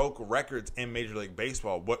broke records in Major League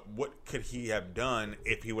Baseball. What could he have done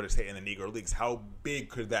if he would have stayed in the Negro Leagues? How big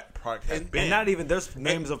could that product have been? And not even, there's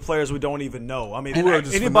names of players we don't even know. I mean,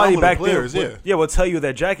 anybody back players, there will tell you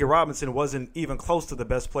that Jackie Robinson wasn't even close to the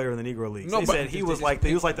best player in the Negro Leagues. They said he was like the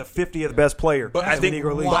 50th best player in the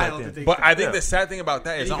Negro Leagues back then. But I think the sad thing about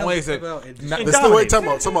that is not only is it that's the way talking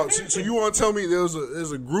about. So you want to tell me there's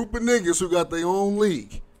a group of niggas who got their own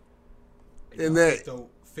league, and that.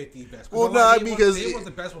 50 best. Well, because here's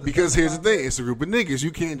the thing: it's a group of niggas.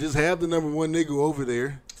 You can't just have the number one nigga over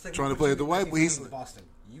there trying to play at the white. He's Boston.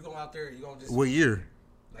 You go out there, you gonna just what year?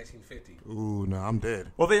 1950. Ooh, no, I'm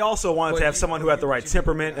dead. Well, they also wanted to have someone who had the right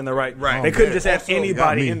temperament and the right. They couldn't just have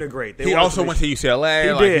anybody integrate. He also went to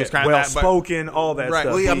UCLA. He did. He was well spoken, all that stuff.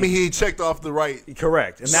 Well, I mean, he checked off the right.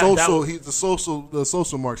 Correct. And the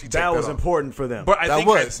social marks. That was important for them. But I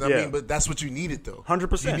mean, but that's what you needed, though.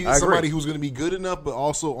 100%. You needed somebody who's going to be good enough, but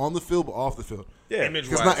also on the field, but off the field. Yeah,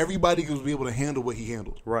 because not everybody will be able to handle what he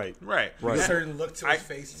handled. Right. A certain look to his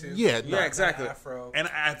face too. Yeah, exactly. And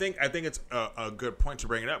I think it's a good point to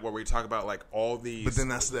bring it up where we talk about like all these. But then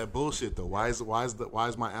that's that bullshit though. Why is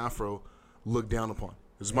my afro looked down upon?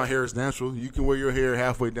 Because my hair is natural. You can wear your hair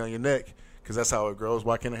halfway down your neck. Because that's how it grows.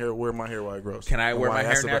 Why can't I wear my hair while it grows? Can I wear my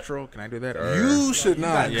hair natural? Can I do that? Or? You should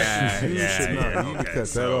not. Yeah, you should not. You need to cut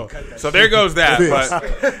that off. So there goes that.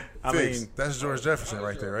 But I mean, that's George Jefferson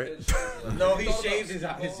right there, right? No, he shaves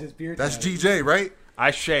his beard. That's GJ, right? I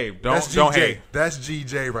shaved. Don't hate. That's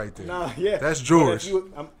GJ right there. Nah, yeah. That's George.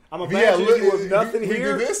 I'm imagining you with nothing we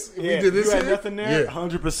here. Did this? Yeah, we did this. You had nothing there.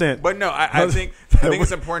 100%. But no, I think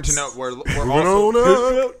it's important to note we're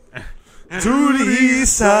also to the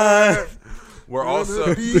east side. We're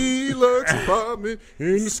also deluxe apartment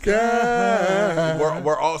in the sky.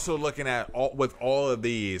 We're also looking at with all of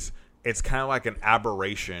these. It's kind of like an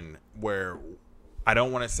aberration where I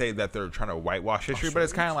don't want to say that they're trying to whitewash history, but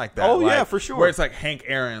it's kind of like that. Oh yeah, for sure. Where it's like Hank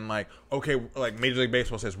Aaron, like okay, like Major League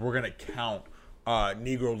Baseball says we're gonna count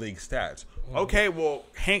Negro League stats. Okay, well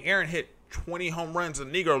Hank Aaron hit 20 home runs in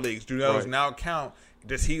Negro Leagues. Do those now count?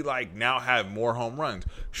 Does he like now have more home runs?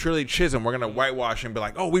 Shirley Chisholm, we're gonna whitewash and be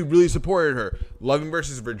like, oh, we really supported her. Loving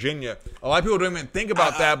versus Virginia. A lot of people don't even think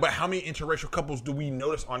about that, but how many interracial couples do we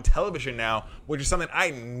notice on television now, which is something I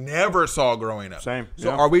never saw growing up. Same. So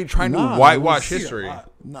are we trying to whitewash history?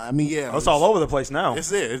 No, I mean, yeah, it's all over the place now. It's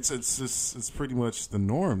there. It's pretty much the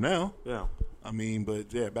norm now. Yeah. I mean,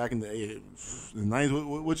 but yeah, back in the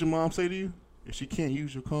 90s, what your mom say to you? If she can't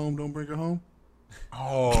use your comb, don't bring her home.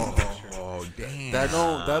 Oh, damn!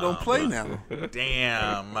 That don't play now.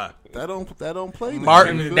 Damn! That don't play. Now.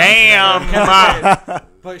 Martin, damn! Come on.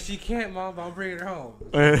 But she can't, Mom. I'll bring her home.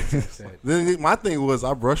 Then my thing was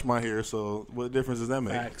I brush my hair, so what difference does that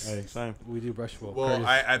make? Hey, same. We do brush for. Well,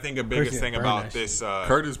 I think the biggest thing about this,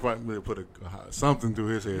 Curtis probably put something through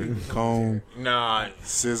his hair, comb,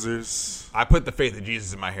 scissors. I put the faith of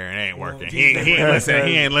Jesus in my hair, and it ain't working. He ain't listening.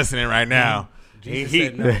 He ain't listening right now.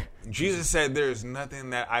 Jesus said, "There's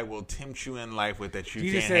nothing that I will tempt you in life with that you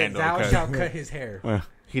Jesus can't said, handle." "Thou shalt cut his hair."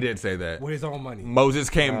 He did say that with his own money. Moses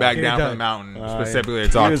came back down from the mountain specifically to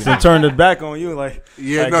talk to him. Turned his back on you,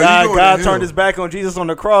 God turned his back on Jesus on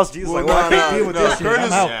the cross. Jesus I can't deal with this shit.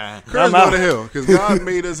 I'm out. Curtis go to hell because God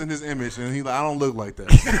made us in His image, and He's like, I don't look like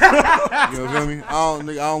that. You know what I mean?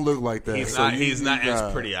 I don't look like that. He's not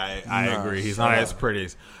as pretty. I agree. He's not as pretty.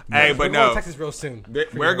 Hey, but no, Texas real soon.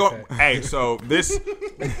 We're going. Hey, so this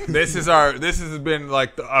has been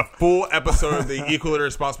like a full episode of the Equal and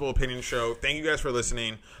Responsible Opinion Show. Thank you guys for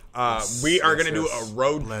listening. We are going to do a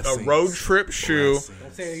road trip shoe.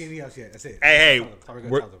 Don't say anything else yet. That's it. Hey,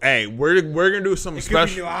 we're going to do some it special.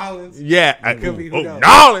 Could be New Orleans. Yeah, it could be New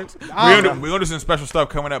Orleans. We're going to do some special stuff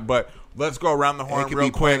coming up, but let's go around the horn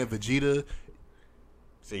real quick. Planet Vegeta.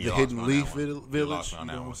 The Hidden Leaf Village. You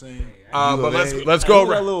know what I'm saying? But let's go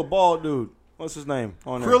over that little bald dude. What's his name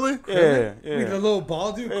on there? Krillin? Yeah. The little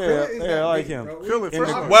bald dude? Yeah, I like him.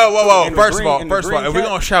 Krillin, whoa. First of all, if we're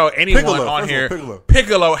going to shout anyone on here,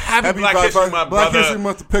 Piccolo. Happy Black History Month, brother. Black History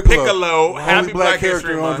Month to Piccolo. Happy Black History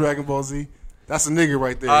character Month on Dragon Ball Z. That's a nigga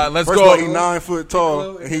right there. Let's First go. of all, he 9 foot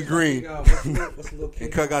tall and he green. What's the little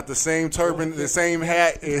kid? And got the same turban, the same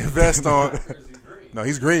hat and vest on. No,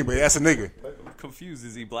 he's green, but that's a nigga. I'm confused.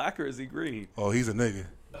 Is he black or is he green? Oh, he's a nigga.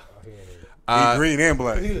 He's green and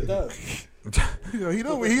black. He's a thug. He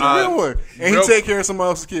the real one. And he take care of somebody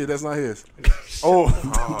else's kid. That's not his. Oh,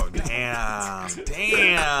 damn.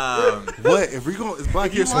 What? If we go, it's Black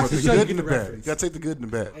History Month. The good and the bad. You got to take the good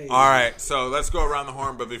and the bad. Hey. All right, so let's go around the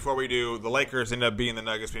horn. But before we do, the Lakers end up beating the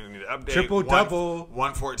Nuggets. We need to update. Triple-double.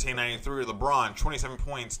 114-93. LeBron, 27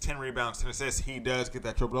 points, 10 rebounds, 10 assists. He does get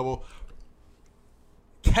that triple-double.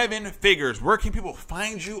 Kevin Figures, where can people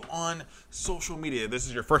find you on social media? This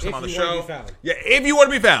is your first time on the show. Yeah, if you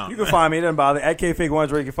want to be found. You can find me, it doesn't bother. At KFig1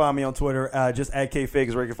 where you can find me on Twitter. Just at KFig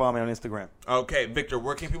is where you can find me on Instagram. Okay, Victor,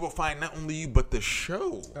 where can people find not only you, but the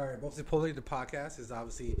show? All right, most importantly, the podcast is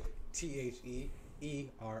obviously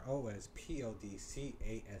E.R.O.S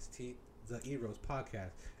Podcast, the E.R.O.S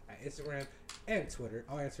Podcast, at Instagram and Twitter.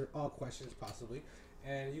 I'll answer all questions possibly.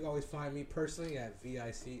 And you can always find me personally at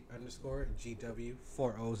VIC_GW,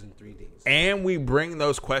 4 O's and 3 D's. And we bring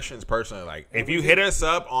those questions personally. Like, if you hit us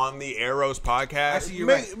up on the E.R.O.S Podcast.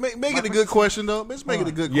 Make it a good question, though. Let's make it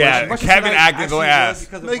a good question. Yeah, Kevin Atkins will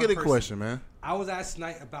ask. Make it a question, man. I was asked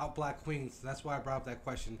tonight about Black Queens. So that's why I brought up that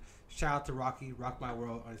question. Shout out to Rocky, Rock My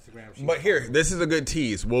World on Instagram. But here, this is a good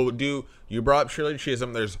tease. You brought up Shirley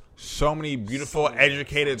Chisholm. There's so many beautiful,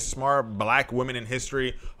 educated, smart black women in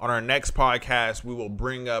history. On our next podcast, we will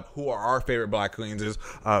bring up who are our favorite black queens is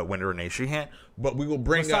Wendy Renee Sheehan. But we will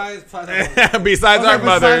bring besides our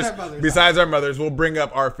mothers, we'll bring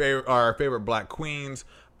up our favorite black queens,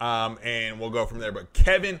 and we'll go from there. But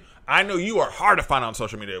Kevin, I know you are hard to find on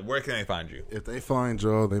social media. Where can they find you? If they find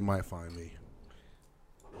Joe, they might find me.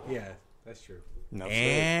 Yeah, that's true.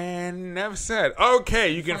 Never said.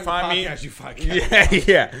 Okay, you can find me.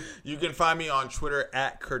 Yeah. You can find me on Twitter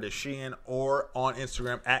at Curtishian or on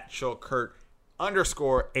Instagram at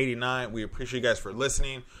ChillKurt_89. We appreciate you guys for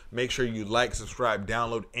listening. Make sure you like, subscribe,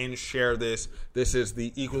 download, and share this. This is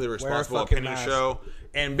the Equally Responsible Opinion Show.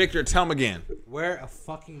 And Victor, tell them again. Wear a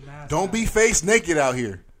fucking mask. Don't be face naked out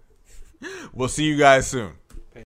here. We'll see you guys soon.